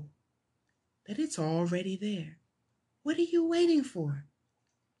know that it's already there? What are you waiting for?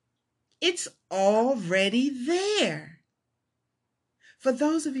 It's already there. For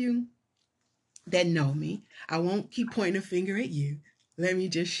those of you that know me, I won't keep pointing a finger at you. Let me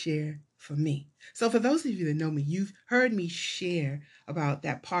just share for me. So for those of you that know me, you've heard me share about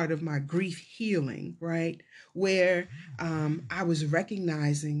that part of my grief healing, right? Where I was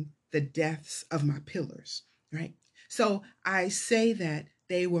recognizing the deaths of my pillars, right? So I say that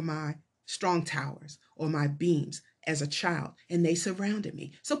they were my strong towers or my beams as a child, and they surrounded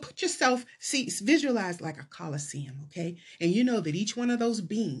me. So put yourself, visualize like a coliseum, okay? And you know that each one of those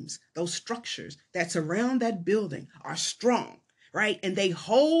beams, those structures that surround that building are strong, right? And they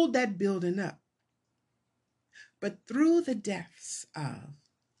hold that building up. But through the deaths of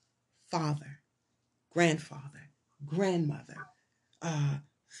father, grandfather, grandmother,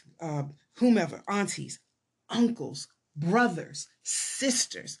 whomever, aunties, uncles, brothers,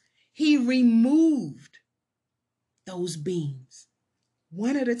 sisters, he removed those beams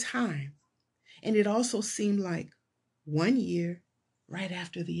one at a time. And it also seemed like 1 year right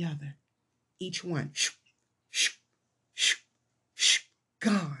after the other, each one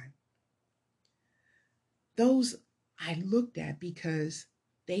gone. Those I looked at because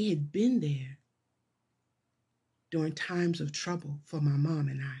They had been there during times of trouble for my mom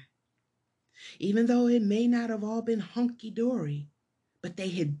and I. Even though it may not have all been hunky-dory, but they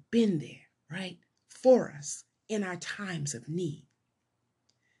had been there, right, for us in our times of need.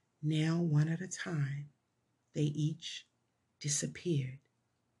 Now, one at a time, they each disappeared.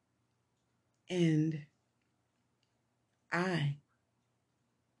 And I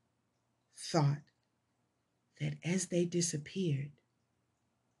thought that as they disappeared,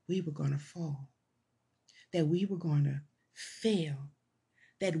 we were going to fall, that we were going to fail,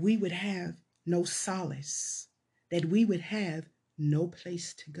 that we would have no solace, that we would have no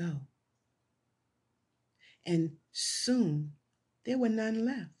place to go. And soon there were none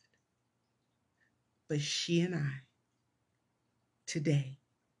left but she and I. Today,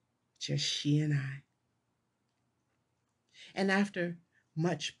 just she and I. And after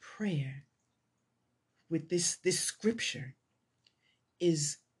much prayer with this scripture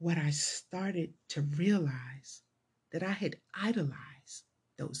is what I started to realize, that I had idolized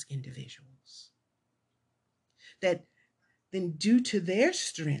those individuals. That then, due to their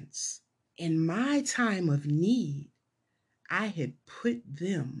strengths in my time of need, I had put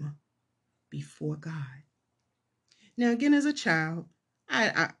them before God. Now, again, as a child,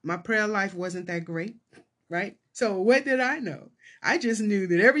 my prayer life wasn't that great, right? So what did I know? I just knew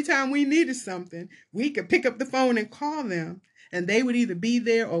that every time we needed something, we could pick up the phone and call them, and they would either be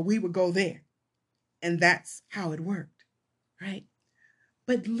there or we would go there. And that's how it worked, right?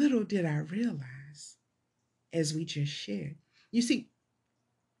 But little did I realize, as we just shared, you see,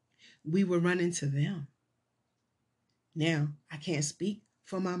 we were running to them. Now, I can't speak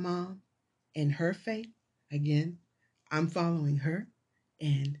for my mom and her faith. Again, I'm following her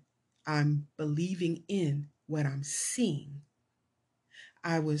and I'm believing in what I'm seeing.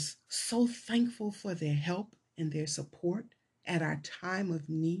 I was so thankful for their help and their support at our time of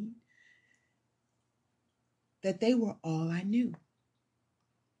need that they were all I knew.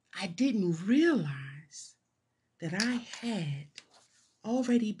 I didn't realize that I had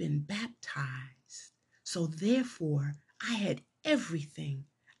already been baptized, so therefore I had everything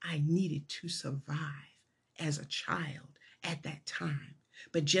I needed to survive as a child at that time,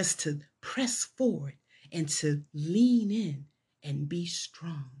 but just to press forward and to lean in and be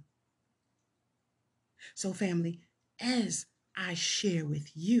strong. So family, as I share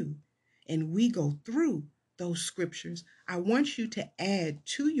with you and we go through those scriptures, I want you to add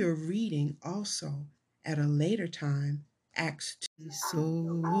to your reading also at a later time, Acts 2.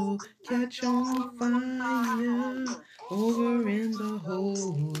 So catch on fire over in the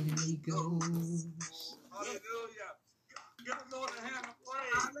Holy Ghost. Hallelujah. Give the Lord a hand of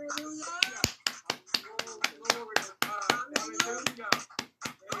praise. Hallelujah. Glory to God. Hallelujah.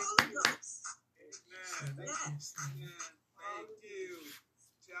 Thank you. Amen. Thank you.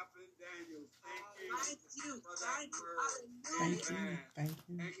 Chaplain Daniels. Thank you for that word. Thank you. Amen. Thank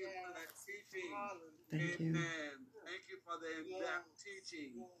you. Thank you for that teaching. Thank you. Amen. Thank you for the in-depth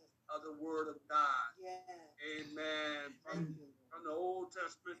teaching of the Word of God. Amen. From the Old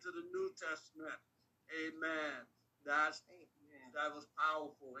Testament to the New Testament. Amen. That was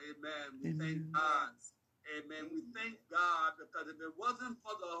powerful. Amen. We thank God. Amen. We thank God because if it wasn't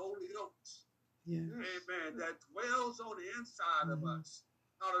for the Holy Ghost, amen, that dwells on the inside of us,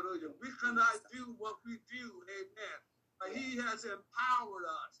 hallelujah, we cannot do what we do. Amen. But He has empowered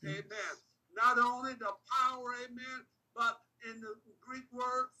us. Amen. Not only the power, amen, but in the Greek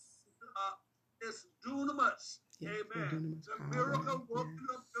word, it's dunamis. Amen. The miracle working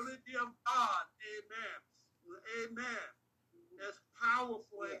ability of God. Amen. Amen. It's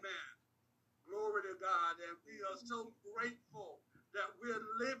powerful. Amen. Glory to God. And we are so grateful that we're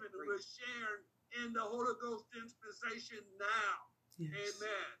living, we're sharing in the Holy Ghost dispensation now.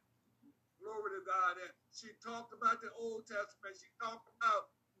 Amen. Glory to God. And she talked about the Old Testament. She talked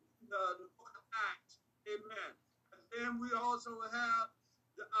about the book of Acts. Amen. And then we also have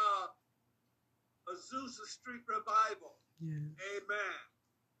the Azusa Street Revival. Amen.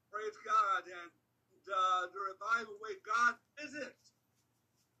 Praise God. And the revival where God visits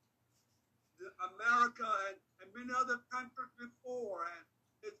America and many other countries before. And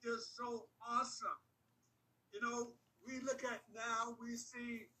it's just so awesome. You know, we look at now, we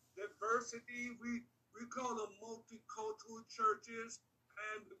see diversity. We call them multicultural churches.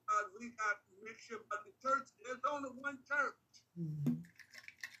 And we got mixture, but the church, there's only one church.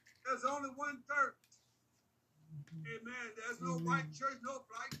 There's only one church. Amen. There's no white church, no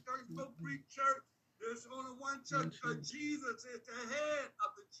black church, no Greek church. There's only one church because Jesus is the head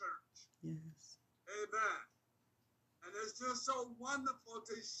of the church. Yes. Amen. And it's just so wonderful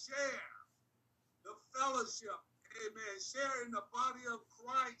to share the fellowship. Amen. Share in the body of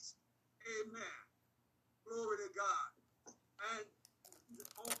Christ. Amen. Glory to God. And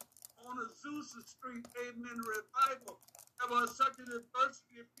on Azusa Street, amen, revival, there was such a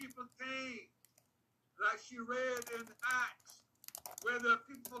diversity of people came, like she read in Acts, where there are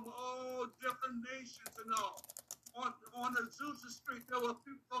people from all different nations and all. On Azusa Street, there were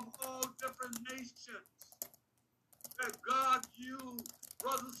people from all different nations that God used.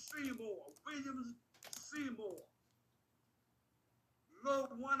 Brother Seymour, William Seymour,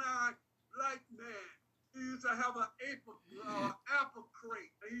 little one-eyed black man. He used to have an apple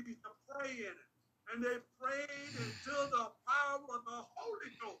crate. They used to pray in it. And they prayed until the power of the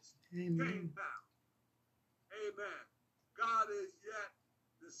Holy Ghost came down. Amen. God is yet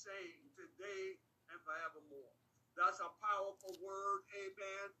the same today and forevermore. That's a powerful word.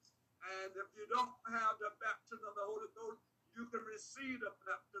 Amen. And if you don't have the baptism of the Holy Ghost, you can receive the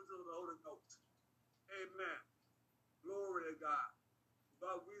baptism of the Holy Ghost. Amen. Glory to God.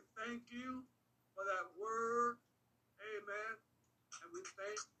 But we thank you for that word. Amen. And we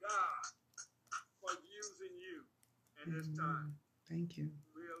thank God for using you in this time. Thank you.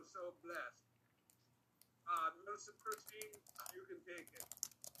 We are so blessed. Minister Christine, you can take it.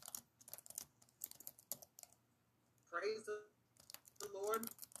 Praise the Lord.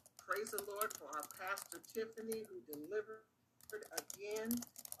 Praise the Lord for our Pastor Tiffany, who delivered again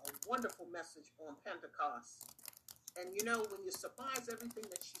a wonderful message on Pentecost. And you know, when you surmise everything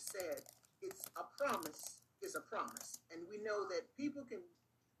that she said, it's a promise is a promise. And we know that people can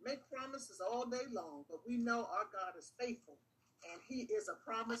make promises all day long, but we know our God is faithful and he is a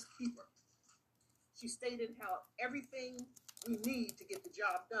promise keeper. She stated how everything we need to get the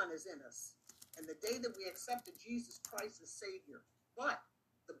job done is in us. And the day that we accepted Jesus Christ as Savior. But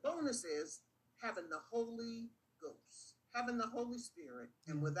the bonus is having the Holy Ghost, having the Holy Spirit.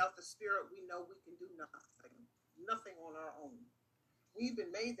 And without the Spirit, we know we can do nothing on our own. We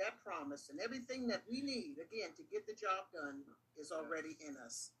even made that promise, and everything that we need, again, to get the job done is already in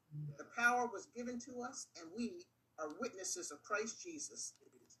us. The power was given to us, and we are witnesses of Christ Jesus.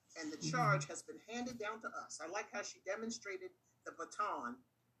 And the charge has been handed down to us. I like how she demonstrated the baton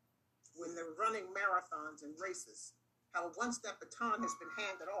when they're running marathons and races. How once that baton has been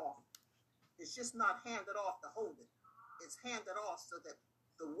handed off, it's just not handed off to hold it. It's handed off so that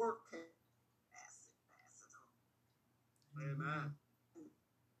the work can pass it on. Amen.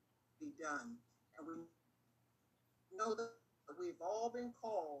 Be done. And we know that we've all been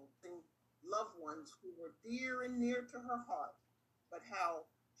called, loved ones who were dear and near to her heart, but how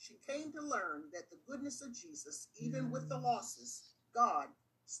she came to learn that the goodness of Jesus, even with the losses, God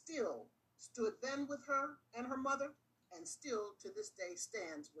still stood then with her and her mother, and still to this day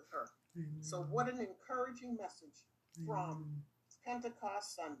stands with her. So what an encouraging message from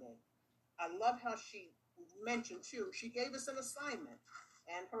Pentecost Sunday. I love how she mentioned too, she gave us an assignment,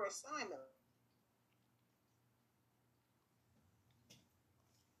 and her assignment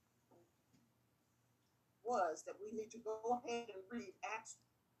was that we need to go ahead and read Acts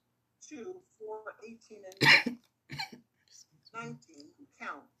 2, 4, 18, and 19,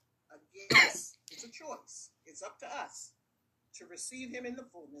 count. Again, it's a choice. It's up to us to receive him in the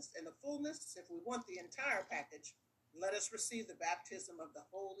fullness. And the fullness, if we want the entire package, let us receive the baptism of the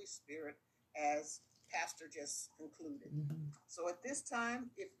Holy Spirit, as Pastor just concluded. So at this time,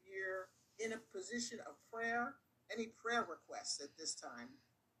 if you're in a position of prayer, any prayer requests at this time,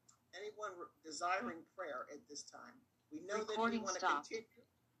 anyone desiring prayer at this time, we know that we want to continue.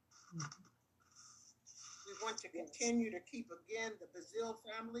 We want to continue to keep, again, the Bazille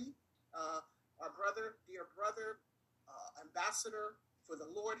family, our brother, dear brother, ambassador for the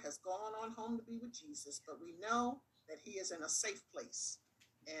Lord has gone on home to be with Jesus, but we know that he is in a safe place.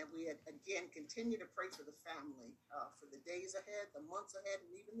 And we, again, continue to pray for the family, for the days ahead, the months ahead,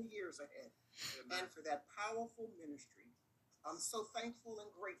 and even the years ahead. Amen. And for that powerful ministry. I'm so thankful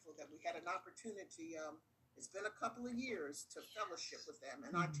and grateful that we had an opportunity. It's been a couple of years to fellowship with them.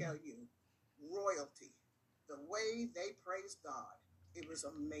 And I tell you, royalty, the way they praised God, it was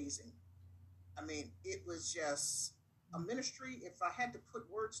amazing. I mean, it was just a ministry, if I had to put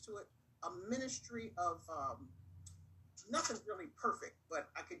words to it, a ministry of nothing really perfect, but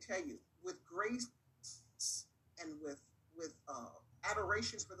I can tell you, with grace and with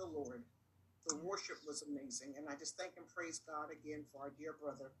adoration for the Lord, the worship was amazing. And I just thank and praise God again for our dear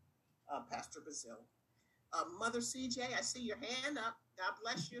brother, Pastor Bazille. Mother CJ, I see your hand up. God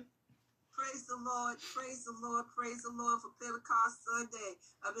bless you. Praise the Lord, praise the Lord, praise the Lord for Pentecost Sunday.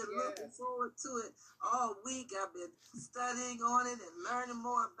 I've been looking forward to it all week. I've been studying on it and learning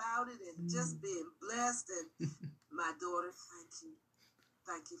more about it and just being blessed. And my daughter, thank you.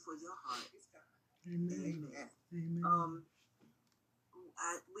 Thank you for your heart. Amen. Amen. Amen.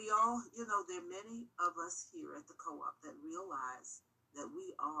 We all, there are many of us here at the co-op that realize that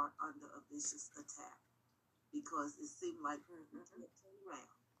we are under a vicious attack because it seemed like we can't turn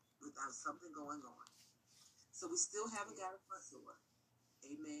around without something going on. So we still haven't got a front door.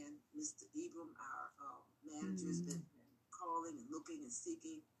 Amen. Mr. Ibram, our manager, has been calling and looking and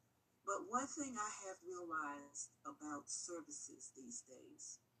seeking. But one thing I have realized about services these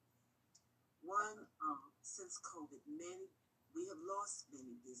days, since COVID, we have lost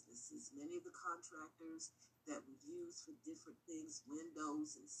many businesses. Many of the contractors that we've used for different things,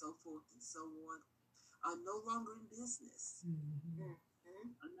 windows and so forth and so on, are no longer in business.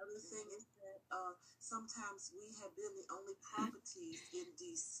 Another thing is that sometimes we have been the only properties in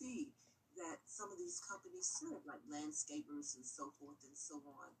DC that some of these companies serve, like landscapers and so forth and so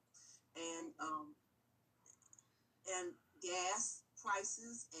on. And gas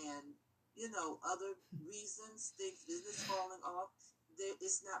prices and other reasons, business falling off,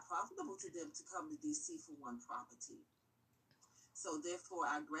 it's not profitable to them to come to DC for one property. So therefore,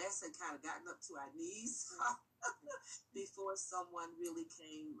 our grass had kind of gotten up to our knees before someone really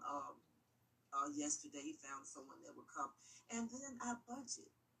came. Yesterday, he found someone that would come. And then our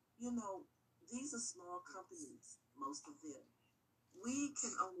budget. These are small companies, most of them. We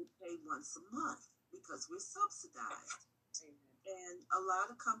can only pay once a month because we're subsidized. And a lot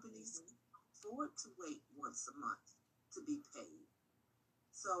of companies can afford to wait once a month to be paid.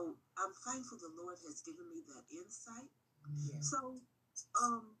 So I'm thankful the Lord has given me that insight. Yeah. So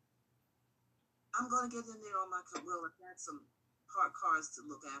I'm going to get in there on my car. Well, I've got some parked cars to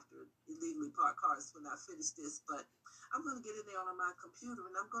look after, illegally parked cars when I finish this, but I'm going to get in there on my computer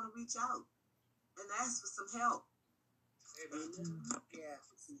and I'm going to reach out and ask for some help. Amen. Yeah.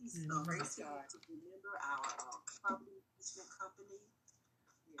 Please, praise God. To remember our property management company.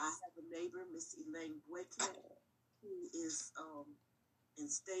 Yes. I have a neighbor, Miss Elaine Boykin, who is in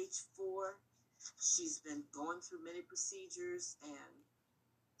stage 4. She's been going through many procedures and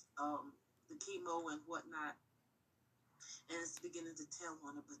the chemo and whatnot, and it's beginning to tell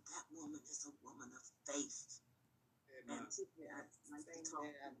on her. But that woman is a woman of faith. Amen. And Tiffany, I'd like to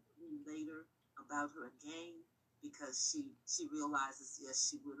talk to you later about her again, because she realizes, yes,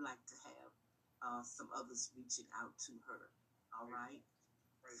 she would like to have some others reaching out to her. All right.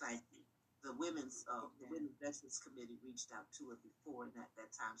 Thank you. The Women's Veterans Committee reached out to her before, and at that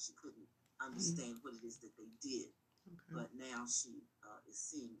time she couldn't understand what it is that they did. Okay. But now she is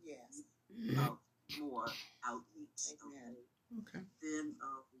seeing more outreach. Okay. Then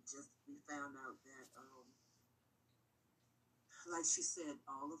we found out that, like she said,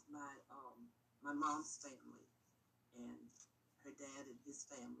 all of my mom's family and her dad and his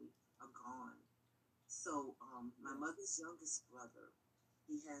family are gone. So my mother's youngest brother,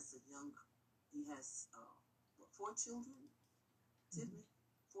 he has 4 children. Tiffany,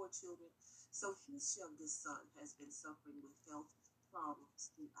 4 children. So his youngest son has been suffering with health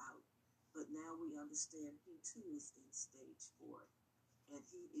problems throughout, but now we understand he too is in stage 4, and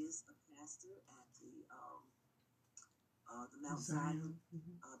he is a pastor at the Mount Zion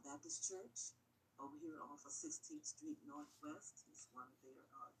Baptist Church over here off of 16th Street Northwest. He's one of their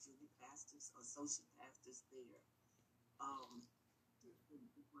junior pastors, associate pastors there.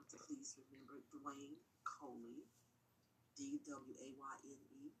 We want to please remember Dwayne Coley, DWAYNE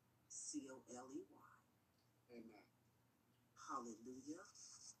COLEY. Amen. Hallelujah.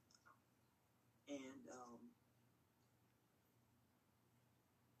 And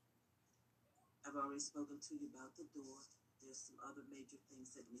I've already spoken to you about the door. There's some other major things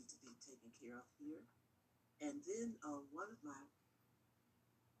that need to be taken care of here. And then one of my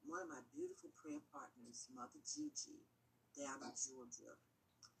beautiful prayer partners, Mother Gigi, down in Georgia,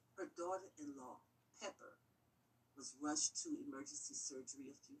 her daughter-in-law, Pepper, was rushed to emergency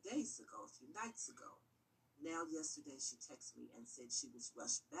surgery a few nights ago. Now, yesterday, she texted me and said she was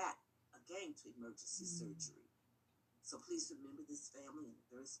rushed back again to emergency surgery. So please remember this family in a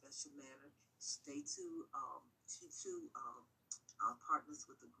very special manner. Stay tuned. Our partners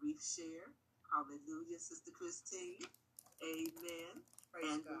with the Grief Share. Hallelujah, Sister Christine. Amen.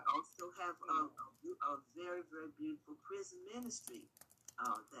 Praise and God. We also have a very, very beautiful prison ministry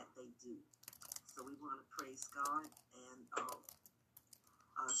that they do. So we want to praise God. And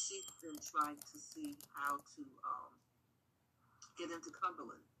she's been trying to see how to get into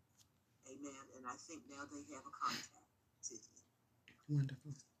Cumberland. Amen. And I think now they have a contact. Tiffany.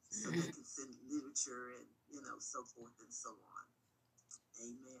 Wonderful. So they can send literature and, so forth and so on.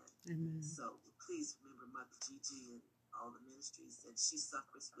 Amen. Amen. So please remember Mother Gigi and all the ministries that she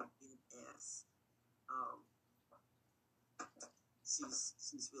suffers with MS.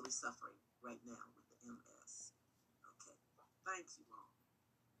 she's really suffering right now with the MS. Okay. Thank you all.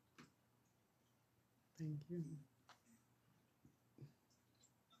 Thank you.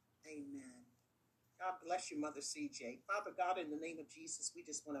 Amen. God bless you, Mother CJ. Father God, in the name of Jesus, we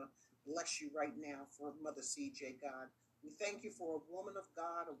just want to bless you right now for Mother CJ, God. We thank you for a woman of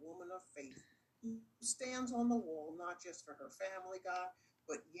God, a woman of faith, who stands on the wall, not just for her family, God,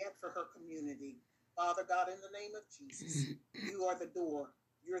 but yet for her community. Father God, in the name of Jesus, you are the door.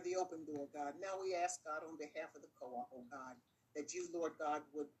 You're the open door, God. Now we ask, God, on behalf of the co-op, oh God, that you, Lord God,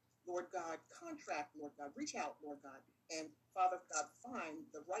 would, Lord God, contract, Lord God, reach out, Lord God, and Father God, find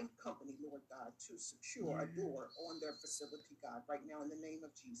the right company, Lord God, to secure a door on their facility, God, right now in the name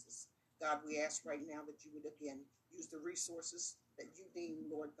of Jesus. God, we ask right now that you would again use the resources that you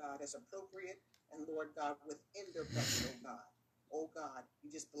deem, Lord God, as appropriate and Lord God, within their budget, oh God. Oh God,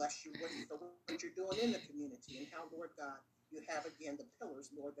 we just bless you for what you're doing in the community and how, Lord God, you have again the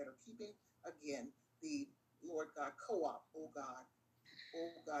pillars, Lord, that are keeping again the Lord God co-op, oh God,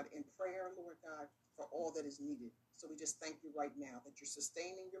 in prayer, Lord God, for all that is needed. So we just thank you right now that you're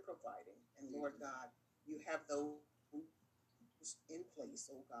sustaining, you're providing. And Lord God, you have those in place,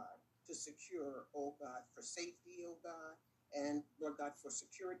 oh God, to secure, oh God, for safety, oh God, and Lord God, for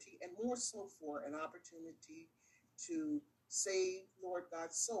security, and more so for an opportunity to save, Lord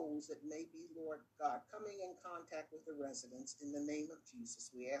God, souls that may be, Lord God, coming in contact with the residents in the name of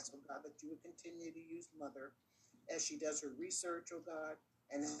Jesus. We ask, oh God, that you would continue to use Mother as she does her research, oh God,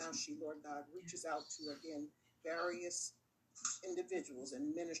 and how she, Lord God, reaches out to, again, various individuals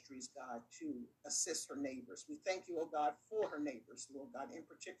and ministries, God, to assist her neighbors. We thank you, oh God, for her neighbors, Lord God, and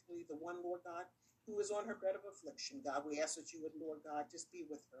particularly the one, Lord God, who is on her bed of affliction. God, we ask that you would, Lord God, just be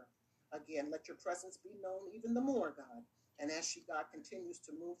with her. Again, let your presence be known even the more, God. And as she, God, continues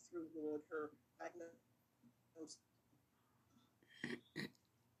to move through, Lord, her diagnosis,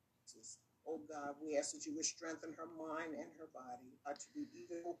 oh God, we ask that you would strengthen her mind and her body to be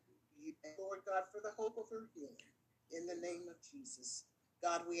even, Lord God, for the hope of her healing. In the name of Jesus.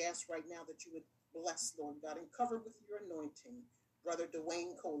 God, we ask right now that you would bless, Lord God, and cover with your anointing Brother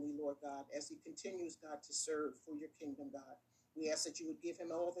Dwayne Coley, Lord God, as he continues, God, to serve for your kingdom, God. We ask that you would give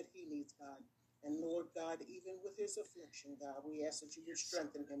him all that he needs, God. And Lord God, even with his affliction, God, we ask that you would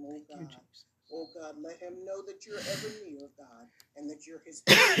strengthen him, oh God. Oh God, let him know that you're ever near, God, and that you're his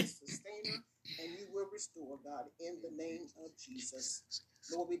sustainer, and you will restore, God, in the name of Jesus.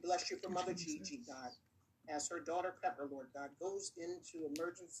 Lord, we bless you for Mother Gigi, God. As her daughter Pepper, Lord God, goes into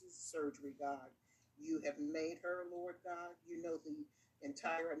emergency surgery, God, you have made her, Lord God. You know the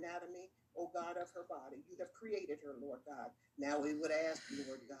entire anatomy, oh God, of her body. You have created her, Lord God. Now we would ask,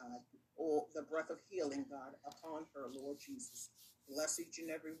 Lord God, oh, the breath of healing, God, upon her, Lord Jesus. Bless each and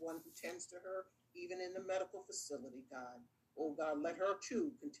every one who tends to her, even in the medical facility, God. Oh God, let her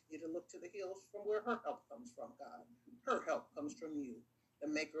too continue to look to the hills from where her help comes from, God. Her help comes from you, the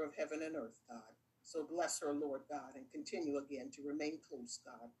maker of heaven and earth, God. So bless her, Lord God, and continue again to remain close,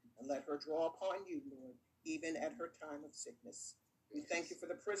 God, and let her draw upon you, Lord, even at her time of sickness. We thank you for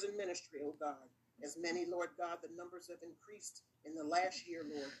the prison ministry, oh God. As many, Lord God, the numbers have increased in the last year,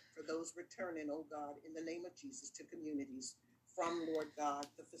 Lord, for those returning, oh God, in the name of Jesus, to communities from, Lord God,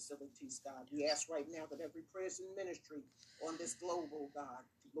 the facilities, God. We ask right now that every prison ministry on this global, God,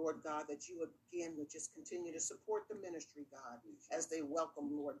 Lord God, that you again would just continue to support the ministry, God, as they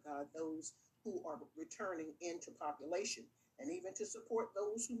welcome, Lord God, those who are returning into population, and even to support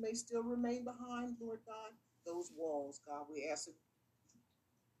those who may still remain behind, Lord God, those walls, God. We ask that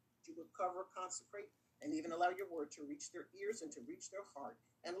you would cover, consecrate, and even allow your word to reach their ears and to reach their heart,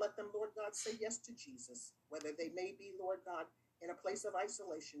 and let them, Lord God, say yes to Jesus, whether they may be, Lord God, in a place of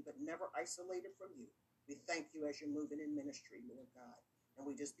isolation, but never isolated from you. We thank you as you're moving in ministry, Lord God, and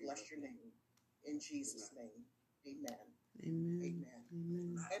we just bless your name. In Jesus' name, amen. Amen. Amen.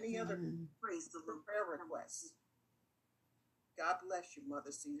 Amen. Any other Praise the Lord. prayer requests? God bless you,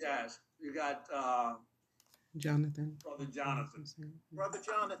 Mother CJ. Yes, you got Jonathan. Brother Jonathan. Brother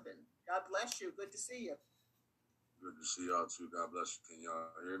Jonathan, God bless you. Good to see you. Good to see y'all too. God bless you. Can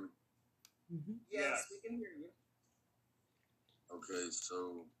y'all hear me? Mm-hmm. Yes, Yes. we can hear you. Okay,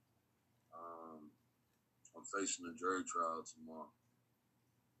 so I'm facing a jury trial tomorrow,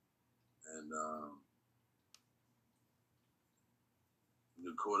 and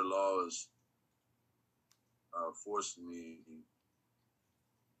the court of law is forcing me,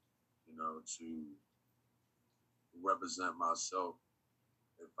 to represent myself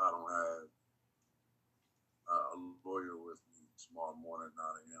if I don't have a lawyer with me tomorrow morning at 9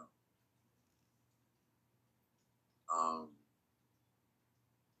 a.m.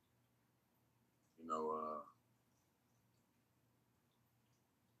 You know,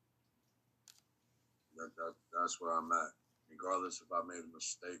 that's where I'm at. Regardless if I made a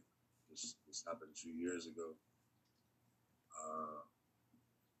mistake, this happened 2 years ago.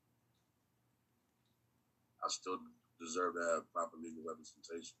 I still deserve to have proper legal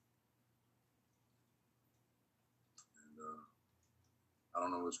representation. And I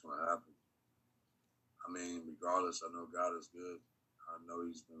don't know what's going to happen. I mean, regardless, I know God is good. I know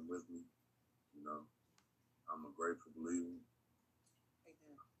He's been with me. You know, I'm a grateful believer.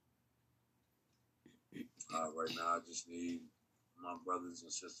 Right now, I just need my brothers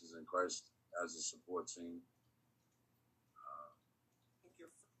and sisters in Christ as a support team. I think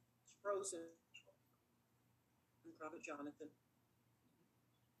you're frozen, Brother Jonathan.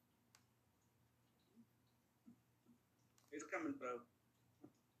 It's coming, bro.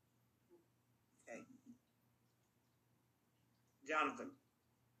 Okay. Jonathan.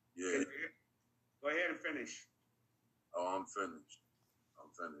 Yeah. Go ahead and finish. Oh, I'm finished.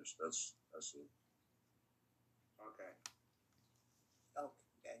 That's it. Okay.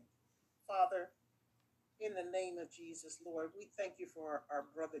 Okay. Father, in the name of Jesus, Lord, we thank you for our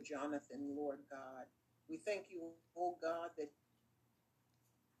brother Jonathan, Lord God. We thank you, oh God, that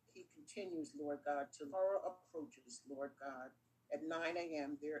he continues, Lord God, to tomorrow approaches, Lord God. At 9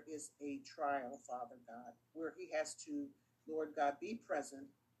 a.m., there is a trial, Father God, where he has to, Lord God, be present,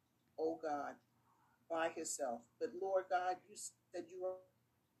 oh God, by himself. But Lord God, you said you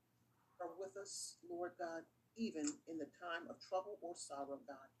are with us, Lord God, even in the time of trouble or sorrow,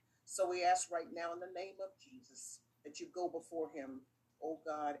 God. So we ask right now in the name of Jesus that you go before him, oh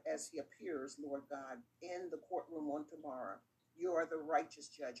God, as he appears, Lord God, in the courtroom on tomorrow. You are the righteous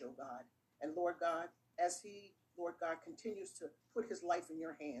judge, oh God. And Lord God, as he, Lord God, continues to put his life in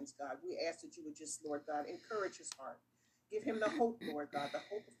your hands, God, we ask that you would just, Lord God, encourage his heart. Give him the hope, Lord God, the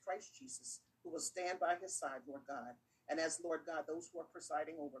hope of Christ Jesus, who will stand by his side, Lord God. And as, Lord God, those who are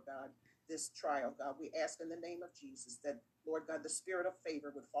presiding over, God, this trial, God, we ask in the name of Jesus that, Lord God, the spirit of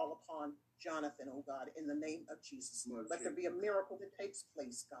favor would fall upon Jonathan, oh God, in the name of Jesus. Let there be a miracle that takes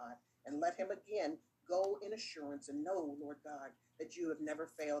place, God, and let him again go in assurance and know, Lord God, that you have never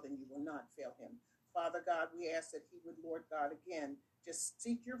failed and you will not fail him. Father God, we ask that he would, Lord God, again, just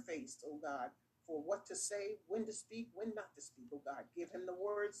seek your face, oh God, for what to say, when to speak, when not to speak, oh God. Give him the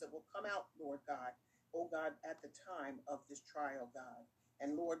words that will come out, Lord God, oh God, at the time of this trial, God.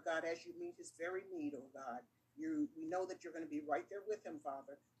 And Lord God, as you meet his very need, oh God, we know that you're going to be right there with him,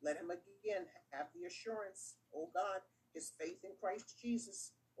 Father. Let him again have the assurance, oh God, his faith in Christ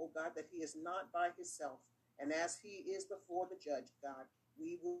Jesus, oh God, that he is not by himself. And as he is before the judge, God,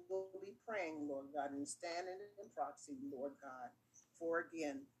 we will be praying, Lord God, and standing in proxy, Lord God, for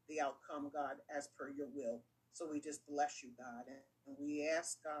again the outcome, God, as per your will. So we just bless you, God, and we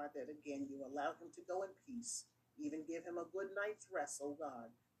ask, God, that again you allow him to go in peace. Even give him a good night's rest, oh God,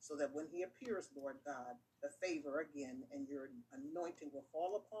 so that when he appears, Lord God, the favor again and your anointing will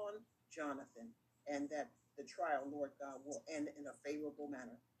fall upon Jonathan, and that the trial, Lord God, will end in a favorable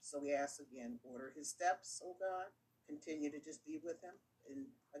manner. So we ask again, order his steps, oh God, continue to just be with him, and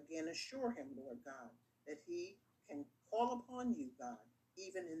again assure him, Lord God, that he can call upon you, God,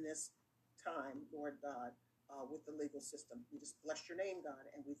 even in this time, Lord God, with the legal system. We just bless your name, God,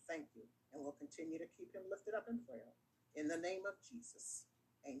 and we thank you, and we'll continue to keep him lifted up in prayer. In the name of Jesus,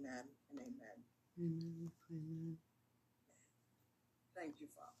 amen and amen. Amen. Amen. Thank you,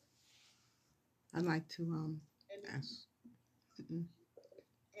 Father. I'd like to ask.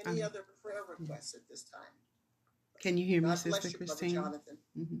 Any other prayer requests at this time? Can you hear me, God Sister bless you, Christine? Brother Jonathan.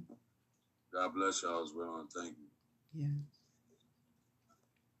 Mm-hmm. God bless y'all as well, and thank you. Yeah.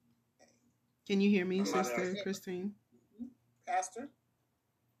 Can you hear me, Somebody Sister else. Christine? Pastor?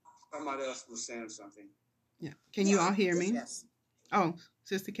 Somebody else was saying something. Yeah. Can you all hear me? Yes. Oh,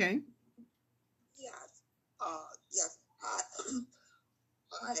 Sister Kay? Yes. Yes.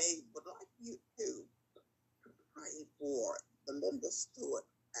 I would like you to pray for the Linda Stewart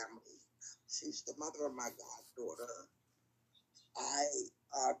family. She's the mother of my goddaughter.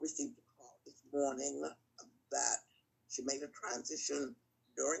 I received a call this morning that she made a transition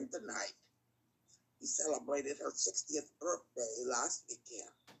during the night. We celebrated her 60th birthday last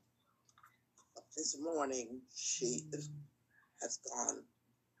weekend. But this morning, she has gone to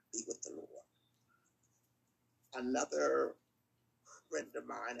be with the Lord. Another friend of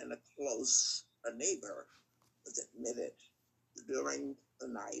mine and a close neighbor was admitted during the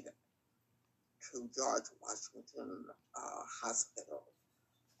night to George Washington Hospital,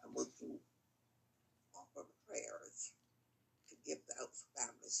 and would you offer prayers to give those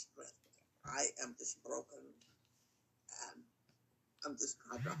families strength? I am just broken, and I'm just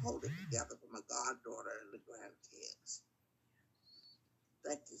trying to hold it together for my goddaughter and the grandkids.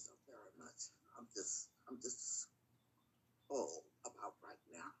 Thank you so very much. I'm just full about right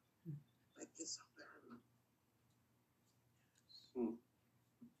now. Thank you so very much.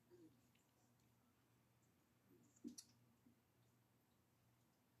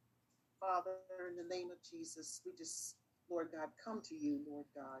 Father, in the name of Jesus, we just, Lord God, come to you, Lord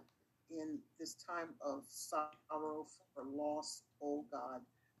God, in this time of sorrow for loss, oh God,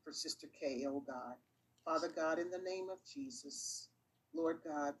 for Sister Kay, oh God. Father God, in the name of Jesus, Lord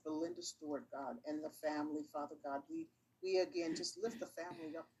God, for Linda Stewart, God, and the family, Father God, we again just lift the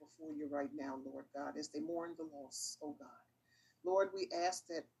family up before you right now, Lord God, as they mourn the loss, oh God. Lord, we ask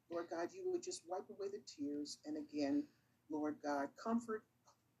that, Lord God, you would just wipe away the tears and again, Lord God, comfort,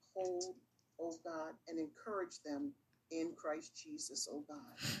 hold, oh God, and encourage them in Christ Jesus, oh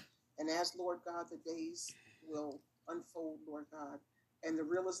God. And as, Lord God, the days will unfold, Lord God, and the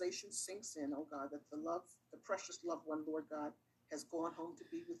realization sinks in, oh God, that the precious loved one, Lord God, has gone home to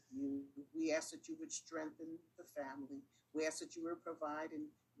be with you. We ask that you would strengthen the family. We ask that you would provide and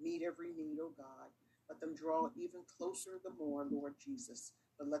meet every need, oh God. Let them draw even closer the more, Lord Jesus,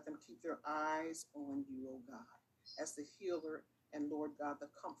 but let them keep their eyes on you, oh God, as the healer and, Lord God, the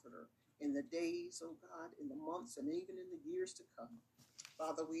comforter in the days, oh God, in the months, and even in the years to come.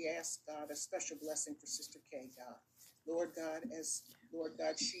 Father, we ask, God, a special blessing for Sister Kay, God. Lord God, as, Lord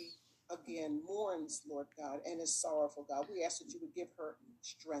God, she again mourns, Lord God, and is sorrowful, God. We ask that you would give her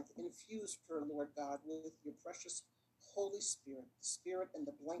strength, infuse her, Lord God, with your precious Holy Spirit, the Spirit and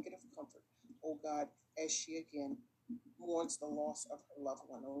the blanket of comfort, oh God, as she again mourns the loss of her loved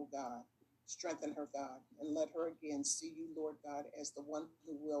one, oh God. Strengthen her, God, and let her again see you, Lord God, as the one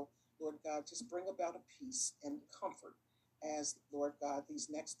who will, Lord God, just bring about a peace and comfort as, Lord God, these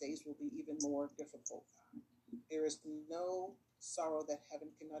next days will be even more difficult, God. There is no sorrow that heaven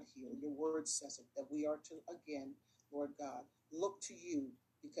cannot heal. Your word says it, that we are to, again, Lord God, look to you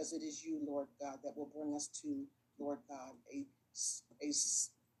because it is you, Lord God, that will bring us to, Lord God, a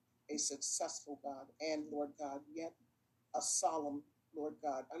successful, God, and, Lord God, yet a solemn, Lord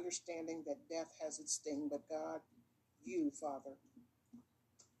God, understanding that death has its sting, but God, you, Father,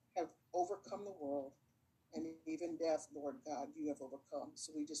 have overcome the world, and even death, Lord God, you have overcome.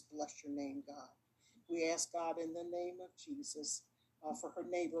 So we just bless your name, God. We ask, God, in the name of Jesus, for her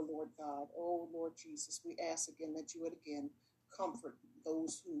neighbor, Lord God. Oh, Lord Jesus, we ask again that you would again comfort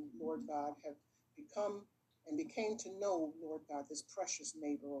those who, Lord God, have become and became to know, Lord God, this precious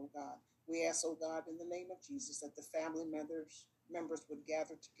neighbor, oh God. We ask, oh God, in the name of Jesus, that the family members would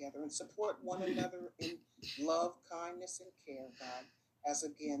gather together and support one another in love, kindness, and care, God, as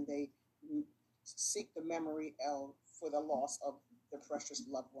again they seek the memory for the loss of the precious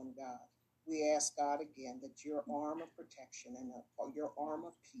loved one, God. We ask, God, again, that your arm of protection and your arm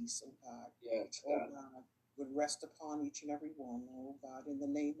of peace, oh God, Yes, oh God. God, would rest upon each and every one, oh God, in the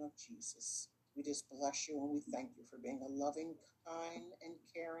name of Jesus. We just bless you and we thank you for being a loving, kind, and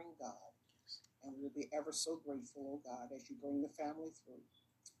caring God. And we'll be ever so grateful, oh God, as you bring the family through.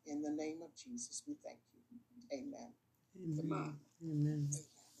 In the name of Jesus, we thank you. Amen. Amen. Amen.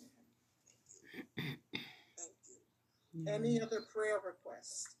 Thank you. Any other prayer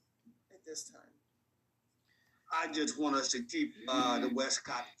requests at this time? I just want us to keep the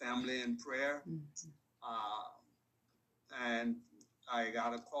Westcott family in prayer. And I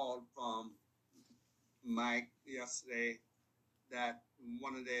got a call from Mike yesterday that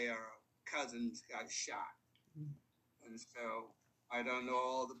one of their cousins got shot. And so I don't know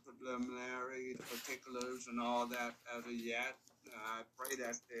all the preliminary particulars and all that as of yet. I pray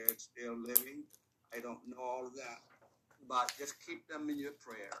that they're still living. I don't know all of that. But just keep them in your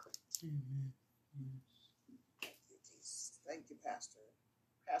prayer. Amen. Thank you, Pastor.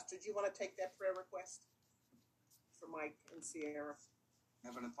 Pastor, do you want to take that prayer request for Mike and Sierra?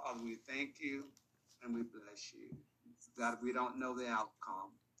 Heavenly Father, we thank you and we bless you. God, we don't know the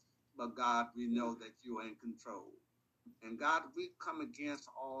outcome, but God, we know that you are in control. And God, we come against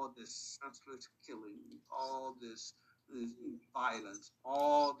all this senseless killing, all this violence,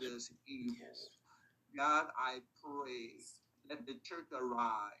 all this evil. God, I pray, let the church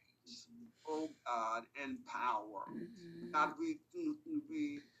arise, oh God, in power. God, we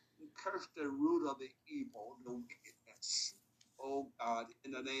curse the root of the evil, the wickedness, oh God,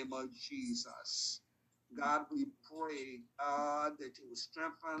 in the name of Jesus. God, we pray, God, that you will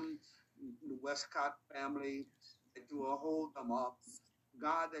strengthen the Westcott family, that you will hold them up.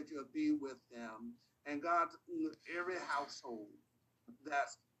 God, that you'll be with them. And God, every household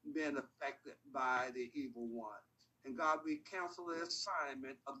that's been affected by the evil one. And God, we cancel the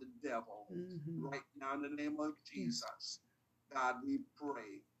assignment of the devil right now in the name of Jesus. God, we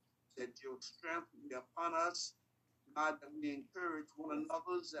pray that your strength be upon us. God, that we encourage one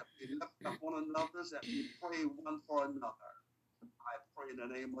another, that we lift up one another, that we pray one for another. I pray in the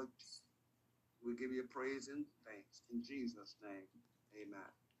name of Jesus. We give you praise and thanks. In Jesus' name,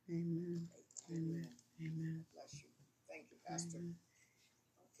 amen. Amen. Amen. Amen. Bless you. Thank you, Pastor. Amen.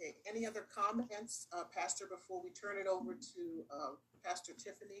 Okay, any other comments, Pastor, before we turn it over to Pastor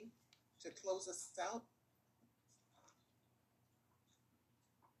Tiffany to close us out?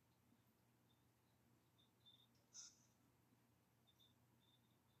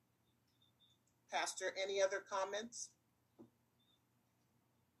 Pastor, any other comments?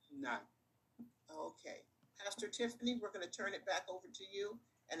 None. Okay. Pastor Tiffany, we're going to turn it back over to you.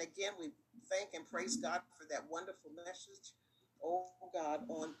 And again, we thank and praise God for that wonderful message, oh God,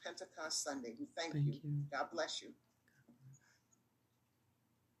 on Pentecost Sunday. We thank you. God bless you.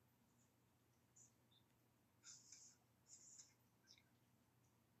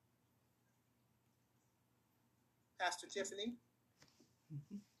 Pastor Tiffany?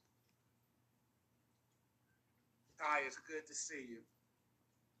 Hi, it's good to see you.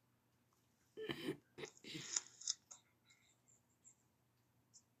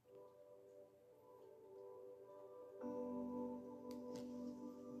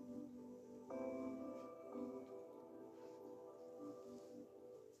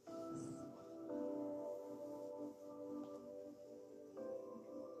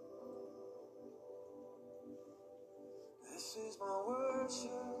 This is my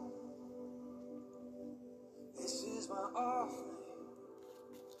worship. This is my offering.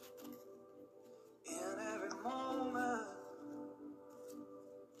 In every moment,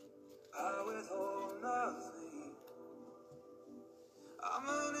 I withhold nothing. I'm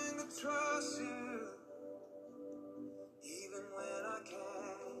learning to trust you, even when I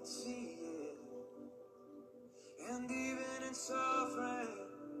can't see it. And even in suffering,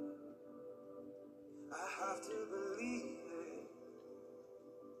 I have to believe it.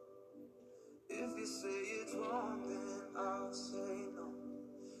 If you say it's wrong, then I'll say no.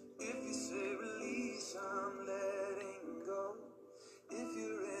 If you say release, I'm letting go. If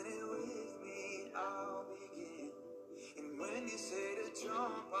you're in it with me, I'll begin. And when you say to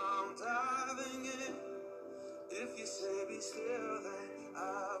jump, I'm diving in. If you say be still, then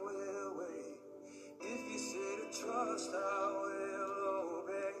I will wait. If you say to trust, I will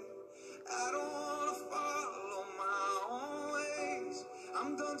obey. I don't want to follow my own ways.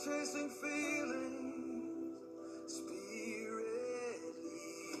 I'm done chasing feelings. Spirit,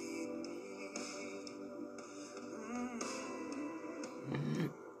 lead me.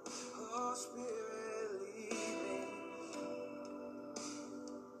 Oh, Spirit, lead me.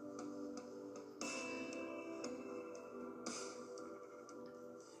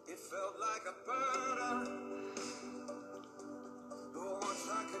 It felt like a burden, but once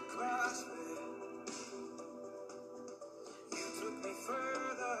I could grasp it, you took me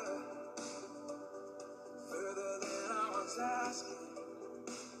further, further than I was asking.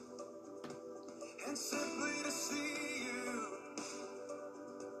 And simply to see you,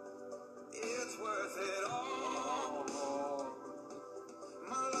 it's worth it all.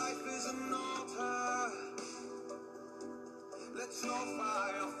 My life is an altar. Let your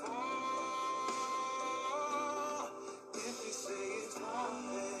fire fall. If you say it's wrong,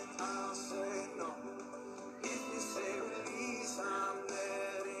 then I'll say no. If you say release, I'm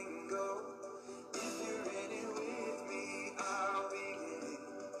letting go. If you're in it with me, I'll begin.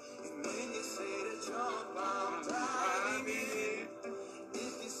 And when you say to jump, I'm diving in.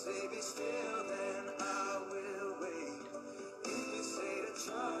 If you say be still, then I will wait. If you say to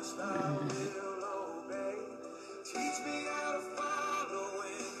trust, I will obey. Teach me how to follow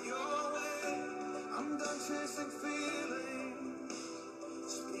in your way. I'm done chasing feelings.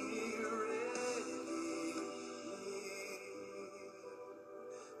 Spirit, lead me.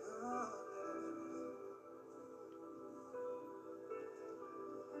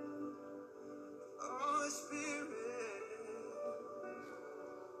 Oh, Spirit.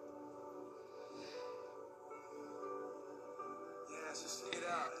 Yeah, just sing it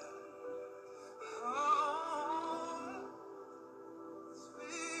out. Oh,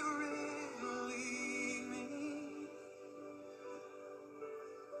 Spirit, lead me.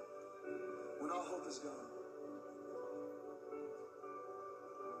 When all hope is gone,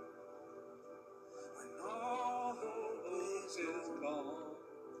 when all hope is gone,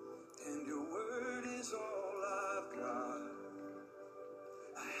 and your word is all I've got,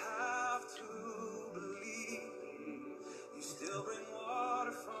 I have to believe you still bring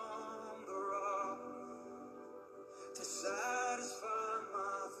water from the rock to satisfy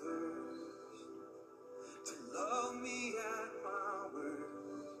my thirst, to love me at my word.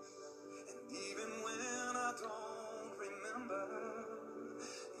 And even when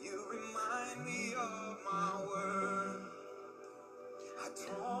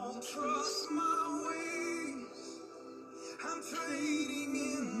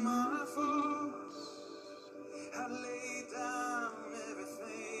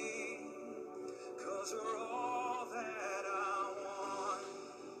 'cause you're all that I want.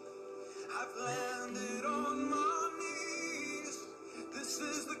 I've landed on my knees. This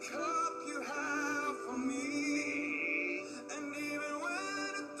is the cup you have for me. And even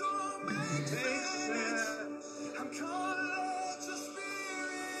when it don't make sense, I'm gonna let your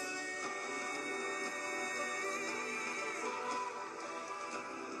spirit.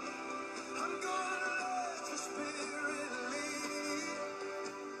 I'm gonna let your spirit lead.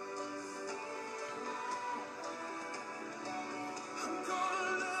 I'm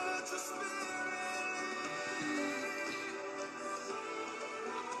gonna let your spirit lead.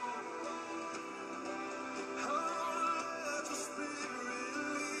 I'm gonna let your spirit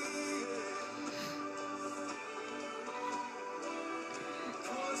lead.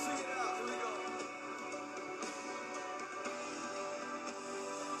 Come on, let's sing it out. Here we go.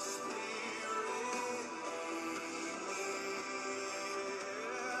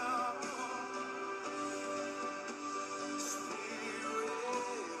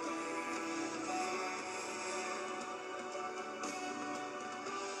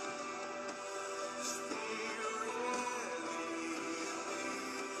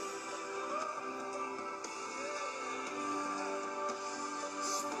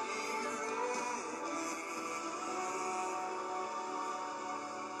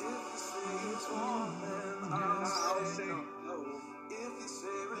 I'll say no. If you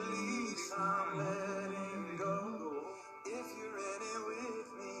say release, I'm letting go. If you're in it with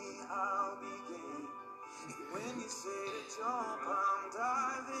me, I'll begin. When you say to jump, I'm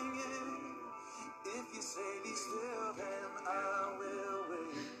diving in. If you say be still, then I will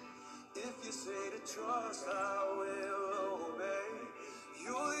wait. If you say to trust, I will obey.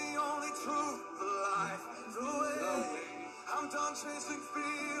 You're the only truth, the life, the way. I'm done chasing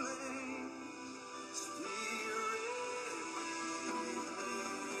feelings.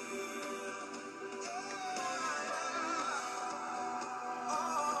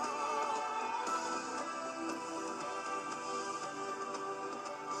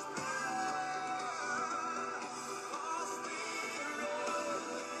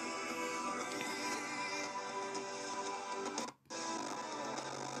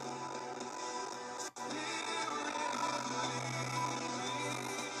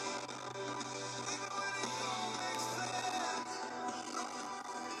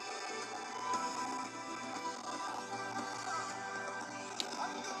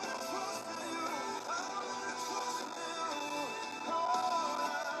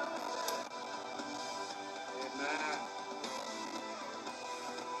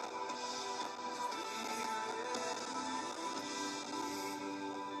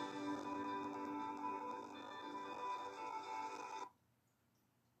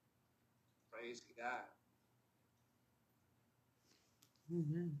 Praise God.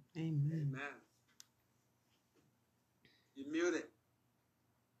 Amen. Amen. Amen. You're muted.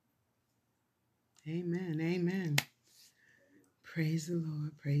 Amen. Amen. Praise the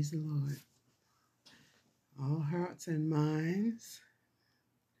Lord. Praise the Lord. All hearts and minds.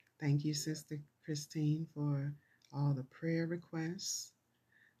 Thank you, Sister Christine, for all the prayer requests.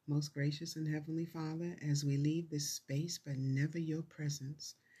 Most gracious and Heavenly Father, as we leave this space, but never your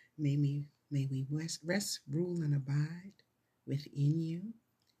presence, may we rest, rule, and abide within you,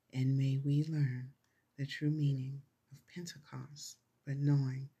 and may we learn the true meaning of Pentecost, but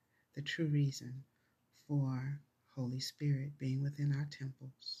knowing the true reason for Holy Spirit being within our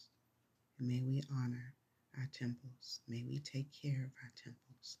temples. And may we honor our temples. May we take care of our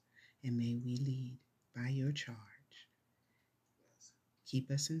temples. And may we lead by your charge.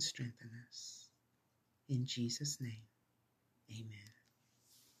 Keep us and strengthen us. In Jesus' name, amen.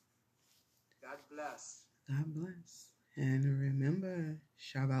 God bless. God bless. And remember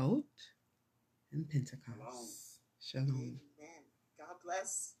Shavuot and Pentecost. Shalom. Amen. God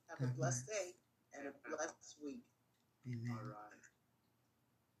bless. Have a blessed day and a blessed week. Amen. All right.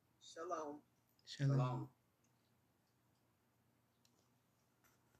 Shalom. Shalom. Shalom.